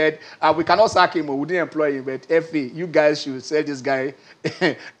ministry said, we cannot sack him, we didn't employ him, but Effie, you guys should sell this guy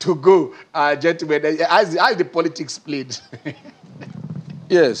to go. Gentlemen, as the politics played.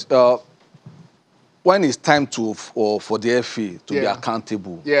 Yes. When it's time for the FA to be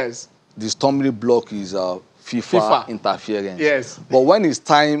accountable, yes, the stumbling block is FIFA interference. Yes. But when it's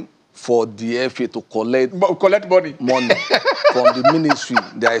time for the FA to collect money from the ministry,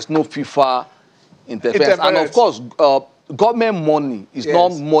 there is no FIFA interference. And of course, government money is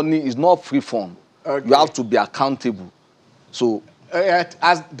not free fund. Okay. You have to be accountable. So,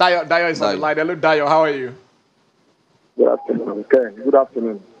 as Dio is on the line. Hello, Dio. How are you? Good afternoon. Okay. Good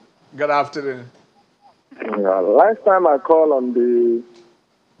afternoon. Good afternoon. Last time I called on the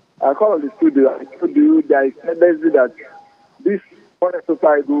studio, I told you there is tendency that this foreign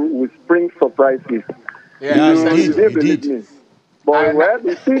society will spring surprises. Yeah, you believe me. But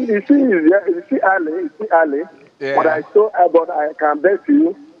you see Ali. Yeah. But I can bet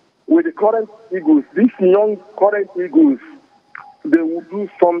you, with the current Eagles, these young current Eagles, they will do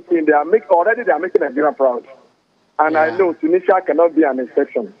something. They are making Nigeria proud. And I know Tunisia cannot be an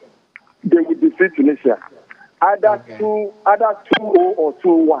exception. They will defeat Tunisia. Either 2-0 or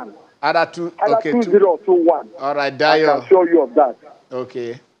 2-1. Either 2-0 or 2-1. All right, Dio. I can show you of that.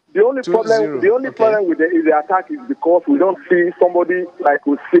 Okay. The only problem with the attack is because we don't see somebody like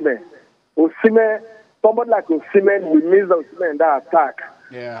Osimhen. Somebody like Osimhen, we miss Osimhen in that attack.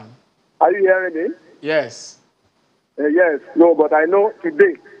 Yeah. Are you hearing me? Yes. Yes. No, but I know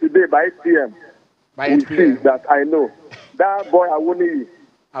today by 8 p.m. By 8 p.m. See that I know. That boy, Awoni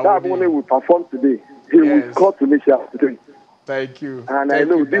will perform today. He will score Tunisia today. Thank you. And I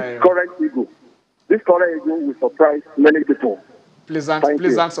know this current Eagle will surprise many people.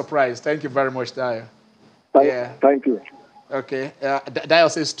 Pleasant surprise. Thank you very much, Dio. Thank you. Okay. Dio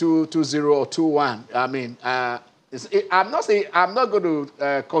says 2-0 or 2-1. I mean, I'm not going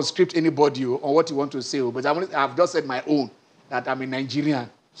to conscript anybody on what you want to say, but I've just said my own, that I'm a Nigerian.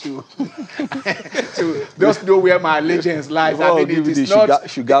 To just know where my allegiance lies. I mean, it is not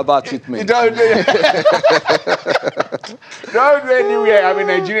sugar bar treatment. Don't go anywhere. I'm a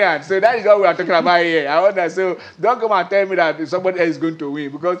Nigerian, so that is what we are talking about here. I want that. So don't come and tell me that somebody else is going to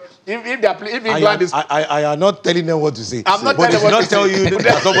win, because if England is, I am not telling them what to say. I'm not telling them what to say. Tell you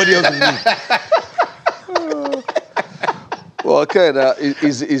that somebody else will win. Well, okay,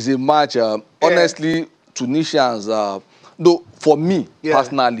 is a match. Honestly, Tunisians, though, for me,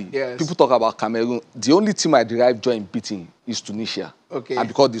 personally, people talk about Cameroon. The only team I derive joy in beating is Tunisia. Okay. And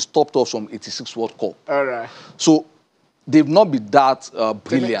because they stopped us from 86 World Cup. All right. So, they've not been that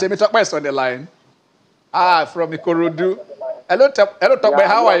brilliant. Tell me, Tokpa on the line. From Ikorodu. Hello, Tokpa,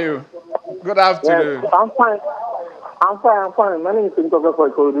 how are you? Good afternoon. Yes, I'm fine. I'm fine. My name is Tokpa for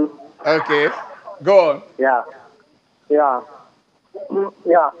Ikorodu. Okay. Go on. Yeah.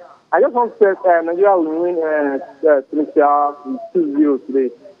 I just want to say Nigeria will win Tunisia 2-0 today.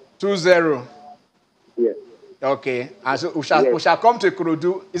 2-0. Yes. Okay. And so we shall come to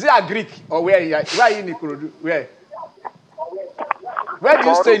Ikorodu. Is it a Greek or where are you in Ikorodu? Where do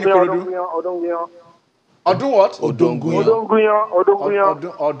you stay in Ikorodu? Odun what? Odonguyon.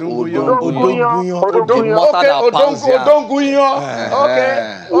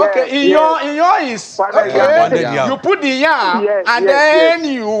 Okay. Iyon is okay. You put the yam and then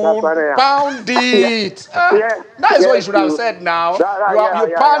you pound it. That is what you should have said now.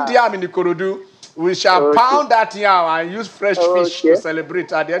 You pound yam in the Ikorodu. We shall pound that yam and use fresh fish to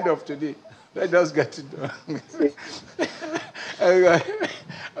celebrate at the end of today. Let's just get it done.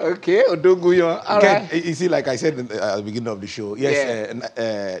 Okay, Odonguyon. All right. You see, like I said at the beginning of the show,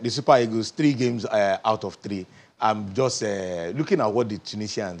 the Super Eagles, 3 games out of 3. I'm just looking at what the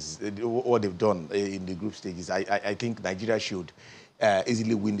Tunisians, what they've done in the group stages. I think Nigeria should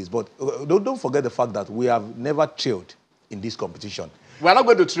easily win this. But don't forget the fact that we have never trailed in this competition. We're not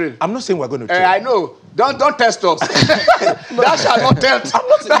going to trail. I'm not saying we're going to trail. I know. Don't test us. That shall not test. I'm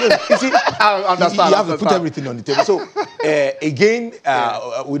not saying. You see, I understand. You have to put everything on the table. So, again,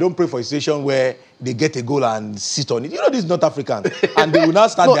 we don't pray for a situation where they get a goal and sit on it. You know, this is not African. And they will now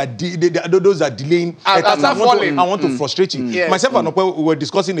start those are delaying. I want to frustrate you. Yes. Myself and Ope, we were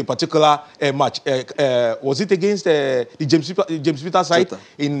discussing a particular match. Was it against the James Peter side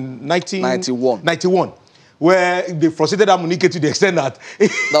in 1991? Where they frustrated Amunike to the extent that...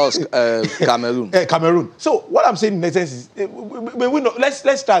 that was Cameroon. Cameroon. So what I'm saying in essence is,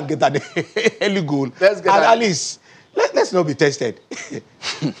 let's try and get that early goal. At least, let's not be tested.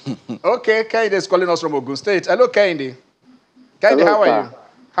 Okay, Kehinde is calling us from Ogun State. Hello, Kehinde. Kehinde, how are you?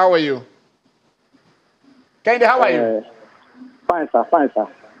 How are you? Kehinde, how are you? Fine, sir.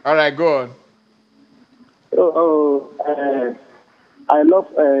 All right, go on. I love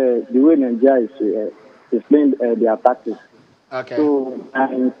the way Nigeria is playing their tactics. Okay. So,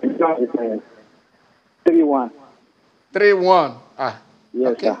 it's 3-1. 3-1. Yes,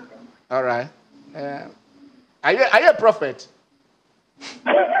 okay. Sir. All right. Are you a prophet?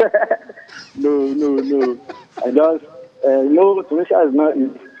 No. I just no. Tunisia is not.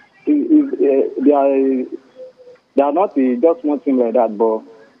 They are not just one team like that, but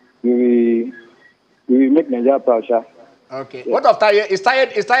we make Nigeria proud, sir. Okay. Yeah. What of Taye? Is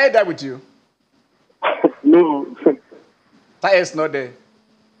Taye there with you? No. Taye is not there.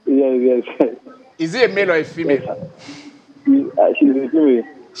 Yes. Is he a male or a female? She's a female.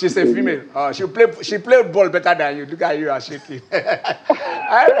 She's a female. Oh, she played ball better than you. Look at you are shaking.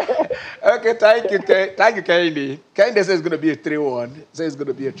 Okay, thank you, Kehinde. Kehinde says it's going to be a 3-1. Says it's going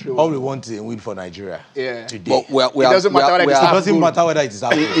to be a 3-1. All we want is a win for Nigeria today. But it doesn't matter whether it is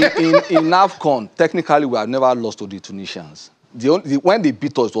in AFCON, technically, we have never lost to the Tunisians. When they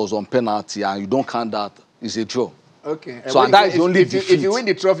beat us, it was on penalty, and you don't count that. It's a draw. Okay. So that is the only defeat. If you win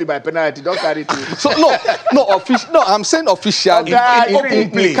the trophy by penalty, don't carry it. So no, I'm saying officially in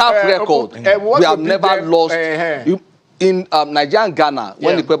CAF record, we have never lost. In Nigeria and Ghana,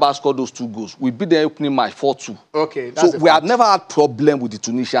 when the Kweba scored those 2 goals, we beat the opening match 4-2. Okay. So we have never had problem with the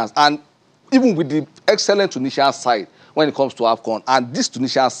Tunisians, and even with the excellent Tunisian side when it comes to AFCON, and this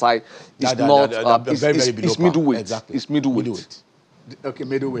Tunisian side is it's middleweight. Exactly. It's middleweight. Okay,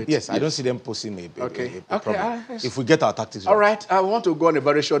 middleweight. Yes, I don't see them posing a problem. Yes. If we get our tactics right. All right, I want to go on a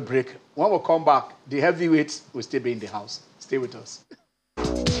very short break. When we come back, the heavyweights will still be in the house. Stay with us.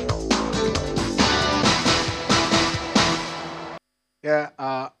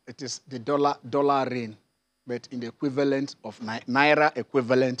 Yeah, it is the dollar reign, but in the equivalent of naira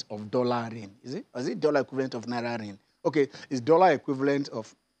equivalent of dollar reign. Is it dollar equivalent of naira reign? Okay, it's dollar equivalent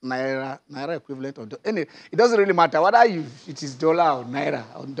of naira equivalent of anyway, it doesn't really matter whether it is dollar or naira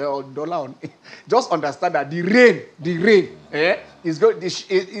or dollar or just understand that the rain is going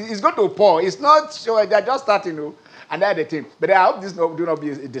to pour. It's not sure they're just starting and that's the thing. But I hope this do not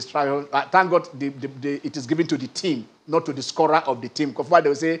be a distraction. Thank God it is given to the team, not to the scorer of the team. Because they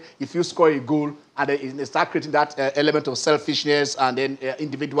will say if you score a goal and they start creating that element of selfishness and then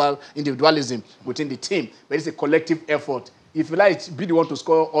individualism within the team, but it's a collective effort. If you like be the one to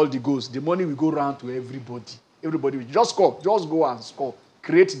score all the goals, the money will go round to everybody. Everybody will just score. Just go and score.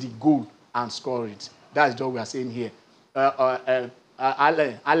 Create the goal and score it. That's what we are saying here. Allen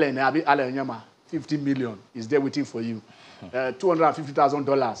Yama, 50 million is there waiting for you.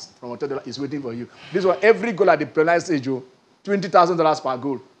 $250,000 from $100 is waiting for you. This one, every goal at the penalty stage, $20,000 per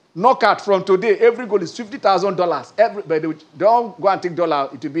goal. Knockout from today, every goal is $50,000. But don't go and take dollar,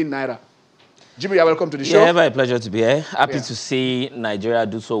 it will be in Naira. Jimmy, you're welcome to the show. Yeah, very pleasure to be here. Happy to see Nigeria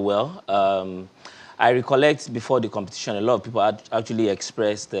do so well. I recollect before the competition, a lot of people had actually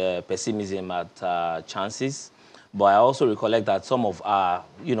expressed pessimism at chances. But I also recollect that some of our,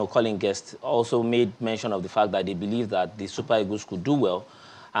 calling guests also made mention of the fact that they believe that the Super Eagles could do well.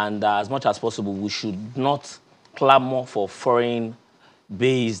 And as much as possible, we should not clamor for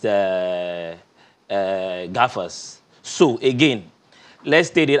foreign-based gaffers. So, again, let's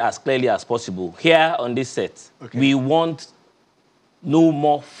state it as clearly as possible. Here on this set, we want no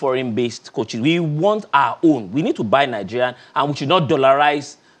more foreign-based coaches. We want our own. We need to buy Nigerian, and we should not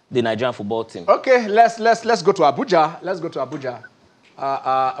dollarize the Nigerian football team. Okay, let's go to Abuja. Let's go to Abuja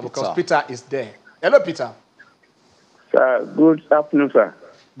because Peter is there. Hello, Peter. Sir, good afternoon, sir.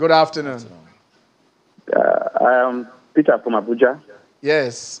 Good afternoon. I am Peter from Abuja.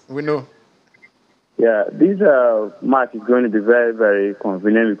 Yes, we know. Yeah, this match is going to be very, very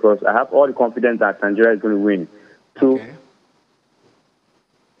convenient because I have all the confidence that Nigeria is going to win.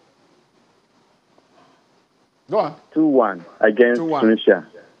 Go on. 2-1 against Tunisia.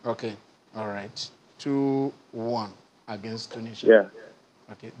 Okay, all right. 2-1 against Tunisia. Yeah.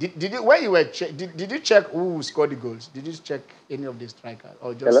 Okay. Did you, when you were did you check who scored the goals? Did you check any of the strikers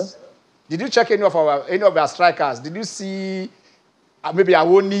or just? Hello? Did you check any of our strikers? Did you see maybe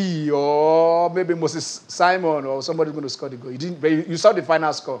Awoni or maybe Moses Simon or somebody going to score the goal? You didn't. But you saw the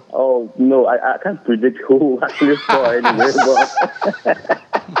final score. Oh no, I can't predict who actually scored anyway.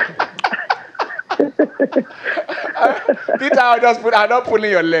 Peter, I'm not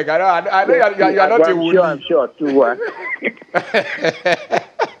pulling your leg. I know you're not a Woody. I'm sure 2-1.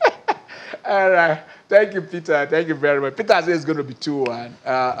 All right. Thank you, Peter. Thank you very much. Peter says it's going to be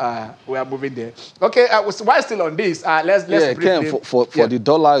 2-1. We are moving there. Okay. While still on this, let's Ken, for the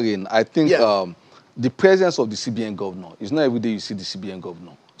dollaring, I think the presence of the CBN governor is not every day you see the CBN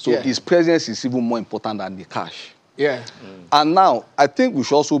governor. So his presence is even more important than the cash. Yeah. And now, I think we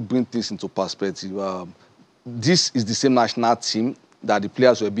should also bring things into perspective. This is the same national team that the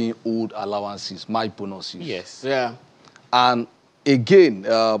players were being owed allowances, match bonuses. Yes. Yeah. And again,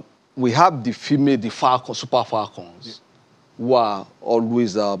 we have the Falcons, Super Falcons, who are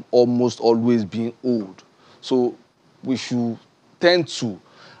always, almost always being owed. So we should tend to.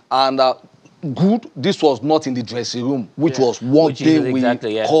 And good, this was not in the dressing room, which was one thing we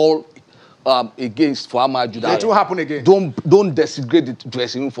call against for Amaju. It will happen again. Don't desecrate the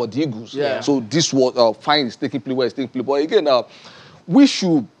dressing room for the Eagles. Yeah. So this was fine. It's taking place where it's taking place. But again, we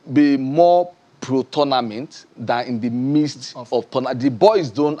should be more pro-tournament than in the midst of tournament. The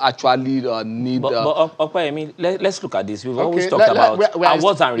boys don't actually need... But I mean, let's look at this. We've always talked about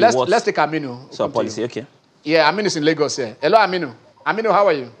awards and rewards. Let's take Aminu. So policy, okay. Yeah, Aminu is in Lagos here. Hello, Aminu. Aminu, how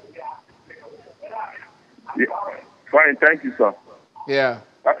are you? Yeah. Fine, thank you, sir. Yeah.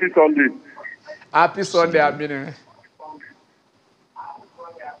 Happy Sunday. Happy Sunday, Aminu.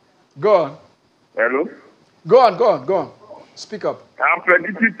 Go on. Hello? Go on. Speak up. I'm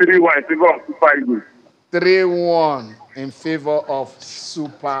predicting 3-1 in favor of Super Eagles. 3-1 in favor of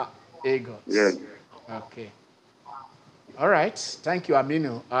Super Eagles. Yes. Okay. All right. Thank you,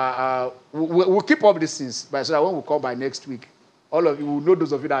 Aminu. We'll keep up these things, but so that when we call by next week, all of you will know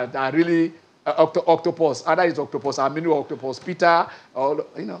those of you that are really octopus. Either it's octopus, Aminu, octopus, Peter, or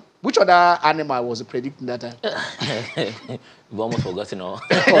which other animal was predicting that time? We've almost forgotten all.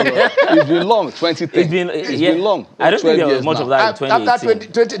 It's been long, 2010. It's been long. I don't think there was much of that in 2018. After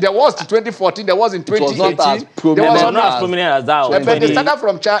 2020, there was 2014, there was in 2018. It was not as prominent, there was not as prominent as that. But they started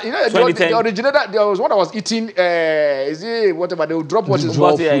from China. The originator, there was one I was eating, is it whatever, they would drop what is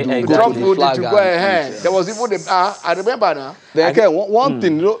drop food to go ahead. There was even, I remember now. Then again, one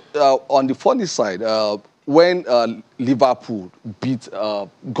thing, on the funny side, when Liverpool beat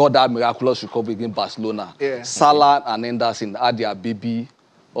got that miraculous recovery against Barcelona, Salah and Henderson had their baby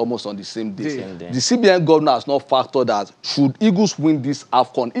almost on the same day. The CBN governor has not factored that should Eagles win this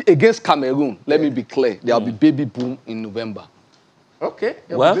AFCON against Cameroon, let me be clear, there will be baby boom in November. Okay,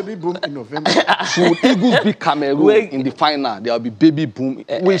 there will be baby boom in November. Should Eagles beat Cameroon in the final, there will be baby boom.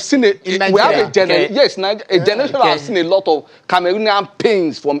 We've seen it. We have a generation. Yes, a generation has seen a lot of Cameroonian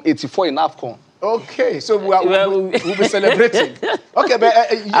pains from '84 in AFCON. Okay, so we'll be celebrating. Okay, but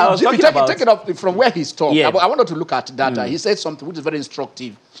Jimmy, take it up from where he stopped. Yeah. I wanted to look at that. He said something which is very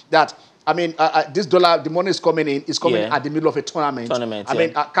instructive, that I mean, this dollar, the money is coming in. It's coming at the middle of a tournament. I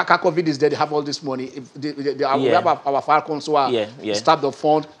mean, COVID is there. They have all this money. If we have our Falcons who are stabbed up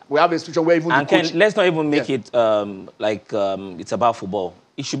front. We have a situation where even let's not even make it it's about football.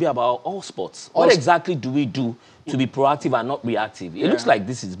 It should be about all sports. What exactly do we do to be proactive and not reactive? It looks like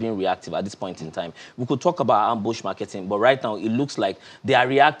this is being reactive at this point in time. We could talk about ambush marketing, but right now it looks like they are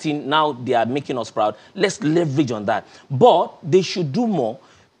reacting. Now they are making us proud. Let's leverage on that. But they should do more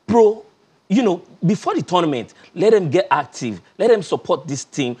before the tournament, let them get active. Let them support this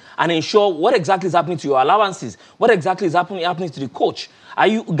team and ensure what exactly is happening to your allowances. What exactly is happening to the coach. Are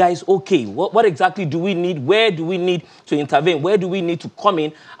you guys okay? What exactly do we need? Where do we need to intervene? Where do we need to come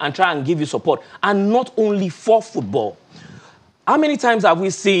in and try and give you support? And not only for football. How many times have we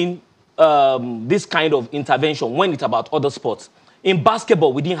seen this kind of intervention when it's about other sports? In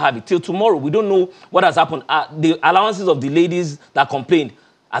basketball, we didn't have it. Till tomorrow, we don't know what has happened. The allowances of the ladies that complained,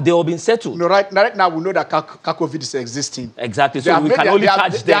 have they all been settled? No, right now we know that COVID is existing. Exactly, so we can only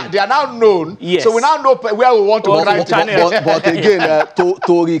catch them. They are now known, so we now know where we want to drive channel. But again, to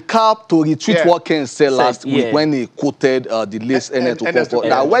recap, to retweet what Ken said last week when he quoted the list,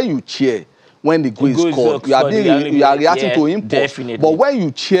 now when you cheer, when the goal is called, you are reacting to input. Definitely. But when you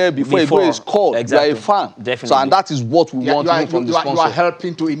cheer before a goal is called, you are a fan. Definitely. So, and that is what we want to from the sponsor. You are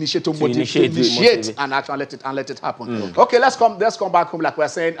helping to initiate, and actually let it happen. Okay, let's come back home. Like we are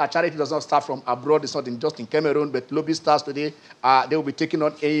saying, our charity does not start from abroad. It's not just in Cameroon, but Lobby Stars today, they will be taking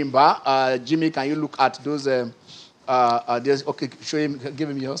on Eyimba. Jimmy, can you look at those? Okay, show him, give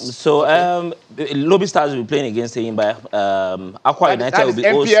him yours. So, Lobby Stars will be playing against Eyimba. Aqua United will be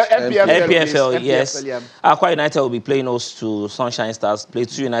host. MPFL, yes. Aqua United will be playing host to Sunshine Stars.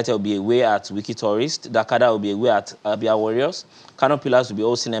 Plateau United will be away at Wiki Tourist. Dakada will be away at Abia Warriors. Kano Pillars will be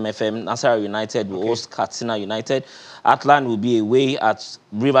hosting MFM. Nasarawa United will host Katsina United. Atlan will be away at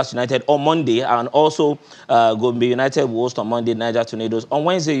Rivers United on Monday, and also Gombe United will host on Monday Niger Tornadoes. On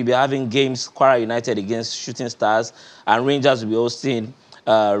Wednesday, you'll be having games Kwara United against Shooting Stars, and Rangers will be hosting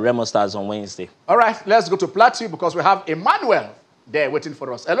Remo Stars on Wednesday. All right, let's go to Plateau because we have Emmanuel there waiting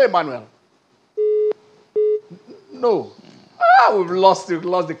for us. Hello, Emmanuel. No. We've lost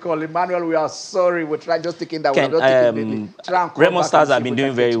the call. Emmanuel, we are sorry. We're trying just taking that one. Remo Stars have been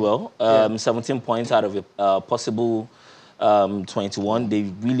doing very well. 17 points out of a possible 21. They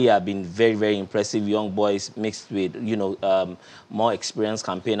really have been very, very impressive young boys mixed with, more experienced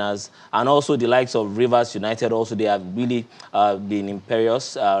campaigners. And also the likes of Rivers United, also they have really been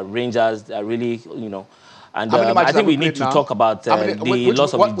imperious. Rangers are really, and I think we need to talk about the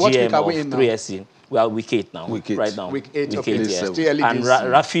loss of the GM of 3SC. We are week 8 now. Right now. Week 8, okay. And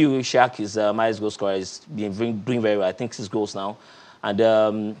Rafiu Shak is my goal scorer. He's been doing very well. I think 6 goals now.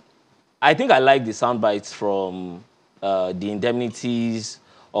 And I think I like the sound bites from the indemnities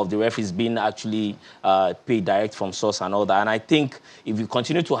of the referees being actually paid direct from source and all that. And I think if we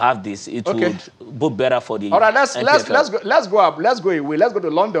continue to have this, it would bode better for the. All right, let's go up. Let's go away. Let's go to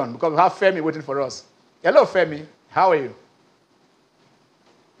London because we have Femi waiting for us. Hello, Femi. How are you?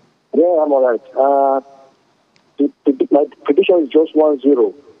 Yeah, I'm all right. My prediction is just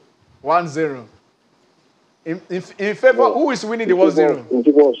 1-0. 1-0. In favor, who is winning the 1-0? In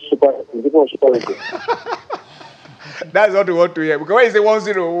favor of Super Eagles. That's what we want to hear. Because when you say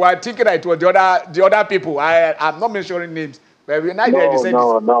 1-0, we are thinking that it was the other people. I'm not mentioning names. But we're not there.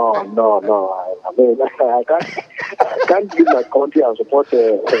 No. I mean, I can't leave my country and support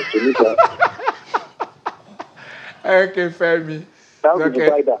Tunisia. Okay, Femi.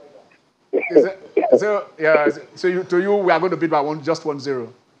 Okay. So to you, we are going to beat by just 1-0.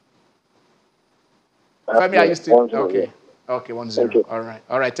 Femi, are you still? Okay. Okay, 1-0.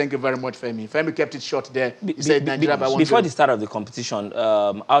 All right. Thank you very much, Femi. Femi kept it short there. He said Nigeria by 1-0. Before the start of the competition,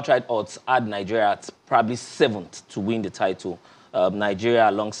 outright odds had Nigeria at probably 7th to win the title. Nigeria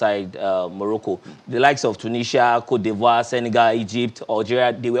alongside Morocco. The likes of Tunisia, Cote d'Ivoire, Senegal, Egypt,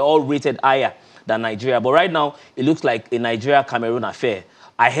 Algeria, they were all rated higher than Nigeria. But right now, it looks like a Nigeria-Cameroon affair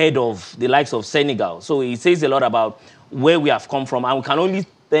ahead of the likes of Senegal. So it says a lot about where we have come from. And we can only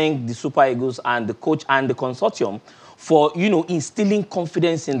thank the Super Eagles and the coach and the consortium for, instilling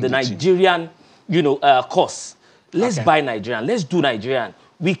confidence in the Nigerian, cause. Let's buy Nigerian. Let's do Nigerian.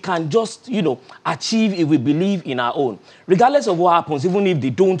 We can just, achieve if we believe in our own. Regardless of what happens, even if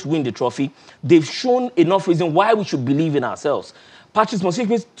they don't win the trophy, they've shown enough reason why we should believe in ourselves. Patrice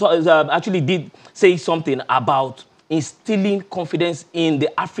Motsepe actually did say something about instilling confidence in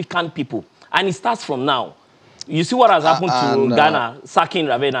the African people. And it starts from now. You see what has happened to Ghana, sacking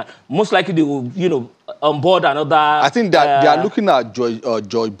Ravena. Most likely they will, onboard another... I think that they are looking at Joy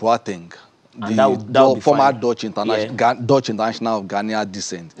Boateng the former Dutch international of Ghanaian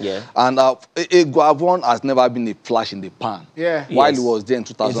descent. Yeah. And Guavon has never been a flash in the pan. Yeah. While he was there in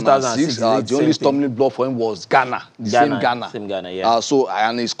 2006, the only stumbling block for him was Ghana, same Ghana. Yeah.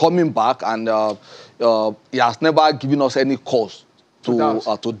 And he's coming back, and he has never given us any cause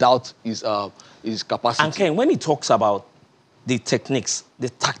to doubt his capacity. And Ken, when he talks about the techniques, the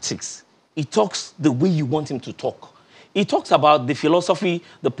tactics, he talks the way you want him to talk. He talks about the philosophy,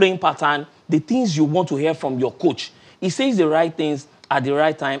 the playing pattern, the things you want to hear from your coach. He says the right things at the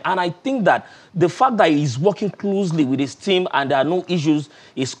right time. And I think that the fact that he's working closely with his team and there are no issues,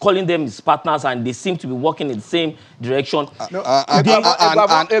 he's calling them his partners and they seem to be working in the same direction.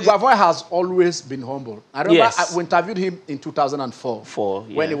 Guavon has always been humble. I remember we interviewed him in 2004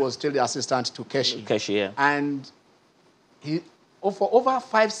 when he was still the assistant to Keshi. Yeah. And he... For over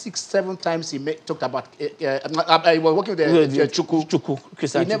 5, 6, 7 times he talked about he was working with Chukwu. He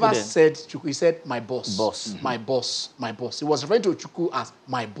never said Chukwu. He said my boss, my boss, my boss. He was referring to Chukwu as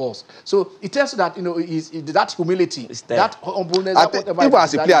my boss. So it tells you that that humility, that humbleness. I think even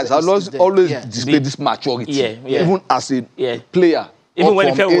as a player, I always display this maturity. Even as a player. Even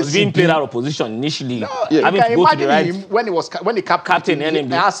when he was being played out of position initially. You can imagine him when he captain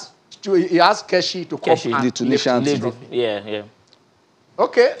he asked Keshi to come and the Tunisian trophy. Yeah.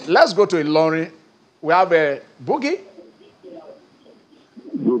 Okay, let's go to Ilorin. We have a Boogie.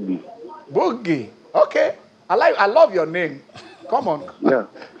 Boogie. Okay. I love your name. Come on. Yeah.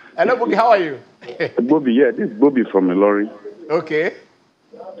 Hello, Boogie. How are you? Bobby, this is Bobby from Ilorin. Okay.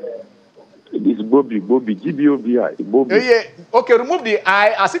 This is Bobby, G-B-O-B-I. Bobby. Yeah. Okay, remove the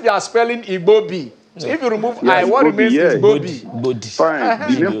I as if you are spelling Ibobi. So if you remove I, what remains is Bobby.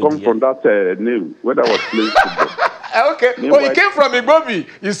 Fine. The name comes from that name when I was playing football. Okay. It came from Ibobi,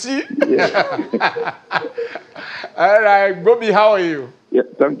 you see? Yeah. All right, Bobby, how are you? Yeah,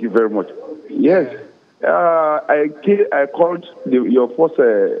 thank you very much. Yes. I called your first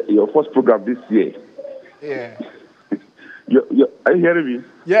program this year. Yeah. Are you hearing me?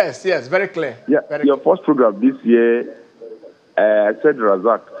 Yes, very clear. Yeah, your first program this year, I said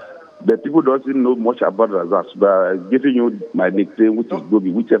Razak. But people don't know much about Razak, but I'm giving you my nickname, which is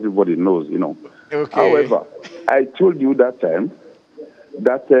Bobby, which everybody knows, Okay. However, I told you that time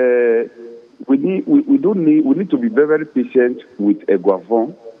that we need to be very, very patient with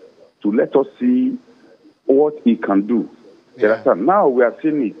Guavon to let us see what he can do. Yeah. Now we are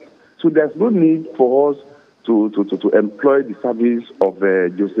seeing it. So there's no need for us to employ the service of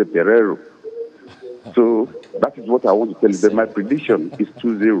Jose Pereiro. So that is what I want to tell you. That my prediction is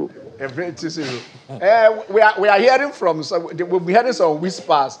 2-0. 2-0. We are hearing we'll be hearing some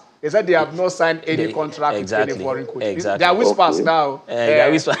whispers. They said they have not signed any contract with any foreign coach. Exactly. There are whispers now. There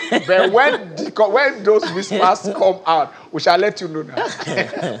are whispers. But when those whispers come out, we shall let you know now.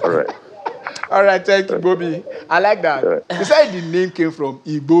 All right. All right, thank you, Bobby. I like that. Right. He said the name came from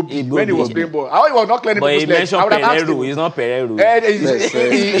Ibobi when he was playing ball. He was not clearing people's legs. But he mentioned Pereiro. He's not Pereiro.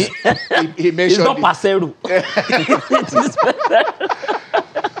 He mentioned He's not Parceiro.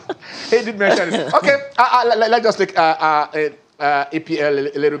 He did mention it. Okay, let's just take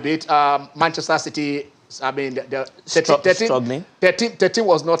EPL a little bit. Manchester City, I mean, the 13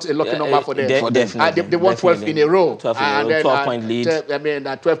 was not a lucky number for them. They won 12 in a row. 12-point lead.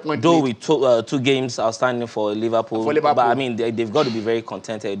 12-point Though lead. with 2 games outstanding for Liverpool. But I mean, they've got to be very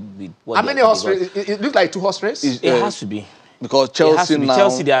contented with what how many horse races? It looks like 2 horse races. It has to be. Because Chelsea now...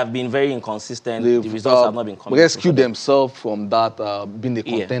 Chelsea, they have been very inconsistent. The results have not been coming. Rescued themselves from that being a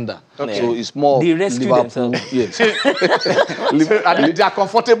contender. Okay. So it's more they rescued Liverpool. themselves. Yes. And they are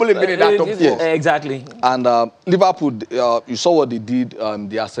comfortable in being in that top 4. Exactly. And Liverpool, you saw what they did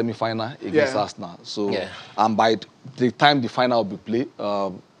their semi-final against Arsenal. So, and by the time the final will be played,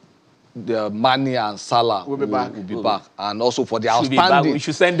 the Mane and Salah will be back. And also for the outstanding... We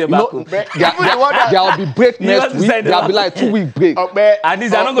should send them back. There will be break next week. There will be like 2-week break. And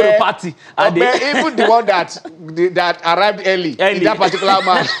these are not going to party. Even the one that arrived early in that particular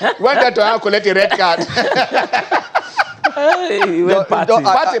match went there to collect a red card. He went party.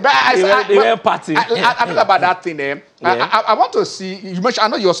 He went party. I think about that thing there. I want to see, you mentioned, I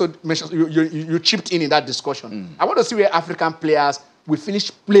know you also mentioned, you chipped in that discussion. I want to see where African players we finish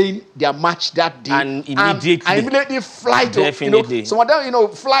playing their match that day and immediately fly to some of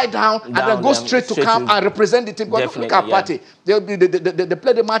them fly down and then go straight to camp and represent the team. Look at Party. They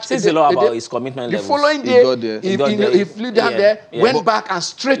play the match. Says a lot about his commitment levels. The following day, he flew down there, went back and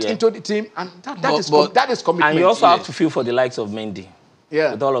straight into the team, and that is commitment. And you also have to feel for the likes of Mendy.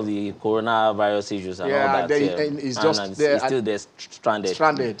 Yeah. With all of the coronavirus issues and all that. He's still there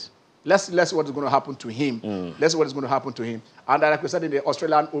stranded. Let's see what is going to happen to him. Let's see what is going to happen to him. And like we said in the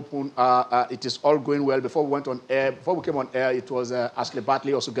Australian Open, it is all going well. Before we went on air, before we came on air, it was Ashley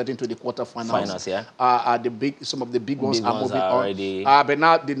Bartley also getting to the quarterfinals. Finals, yeah. Some of the big ones big are ones moving are on. already... but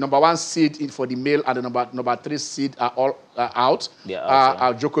now the #1 seed for the male and the number 3 seed are all out.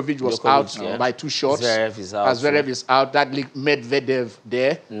 Djokovic was out by 2 shots. Zverev is out. Zverev is out. That league Medvedev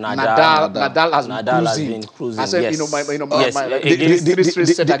there. Nadal has been cruising. I said,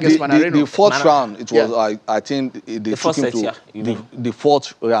 the fourth round, it was, I think, they took him to the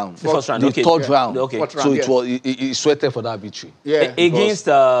fourth round. The third round. So it was, he sweated for that victory. Against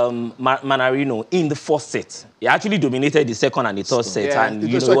Manarino in the first set. He actually dominated the second and the third set. And,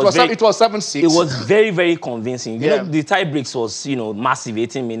 it was 7-6. It was very, very convincing. You know, the tie breaks was, massive,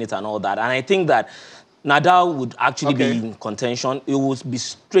 18 minutes and all that. And I think that Nadal would actually be in contention. It would be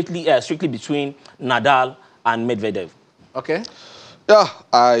strictly between Nadal and Medvedev. Okay. Yeah,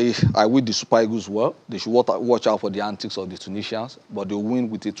 I wish the Super Eagles well. They should watch out for the antics of the Tunisians, but they'll win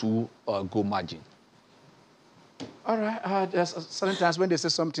with a 2-goal margin. All right. There's certain times when they say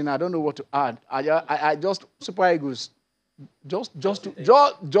something, I don't know what to add. I just Super Eagles, just to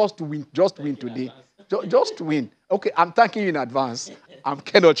win today, just to win. Okay, I'm thanking you in advance. I'm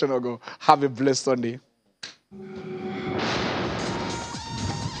Ken Ochenogo. Have a blessed Sunday.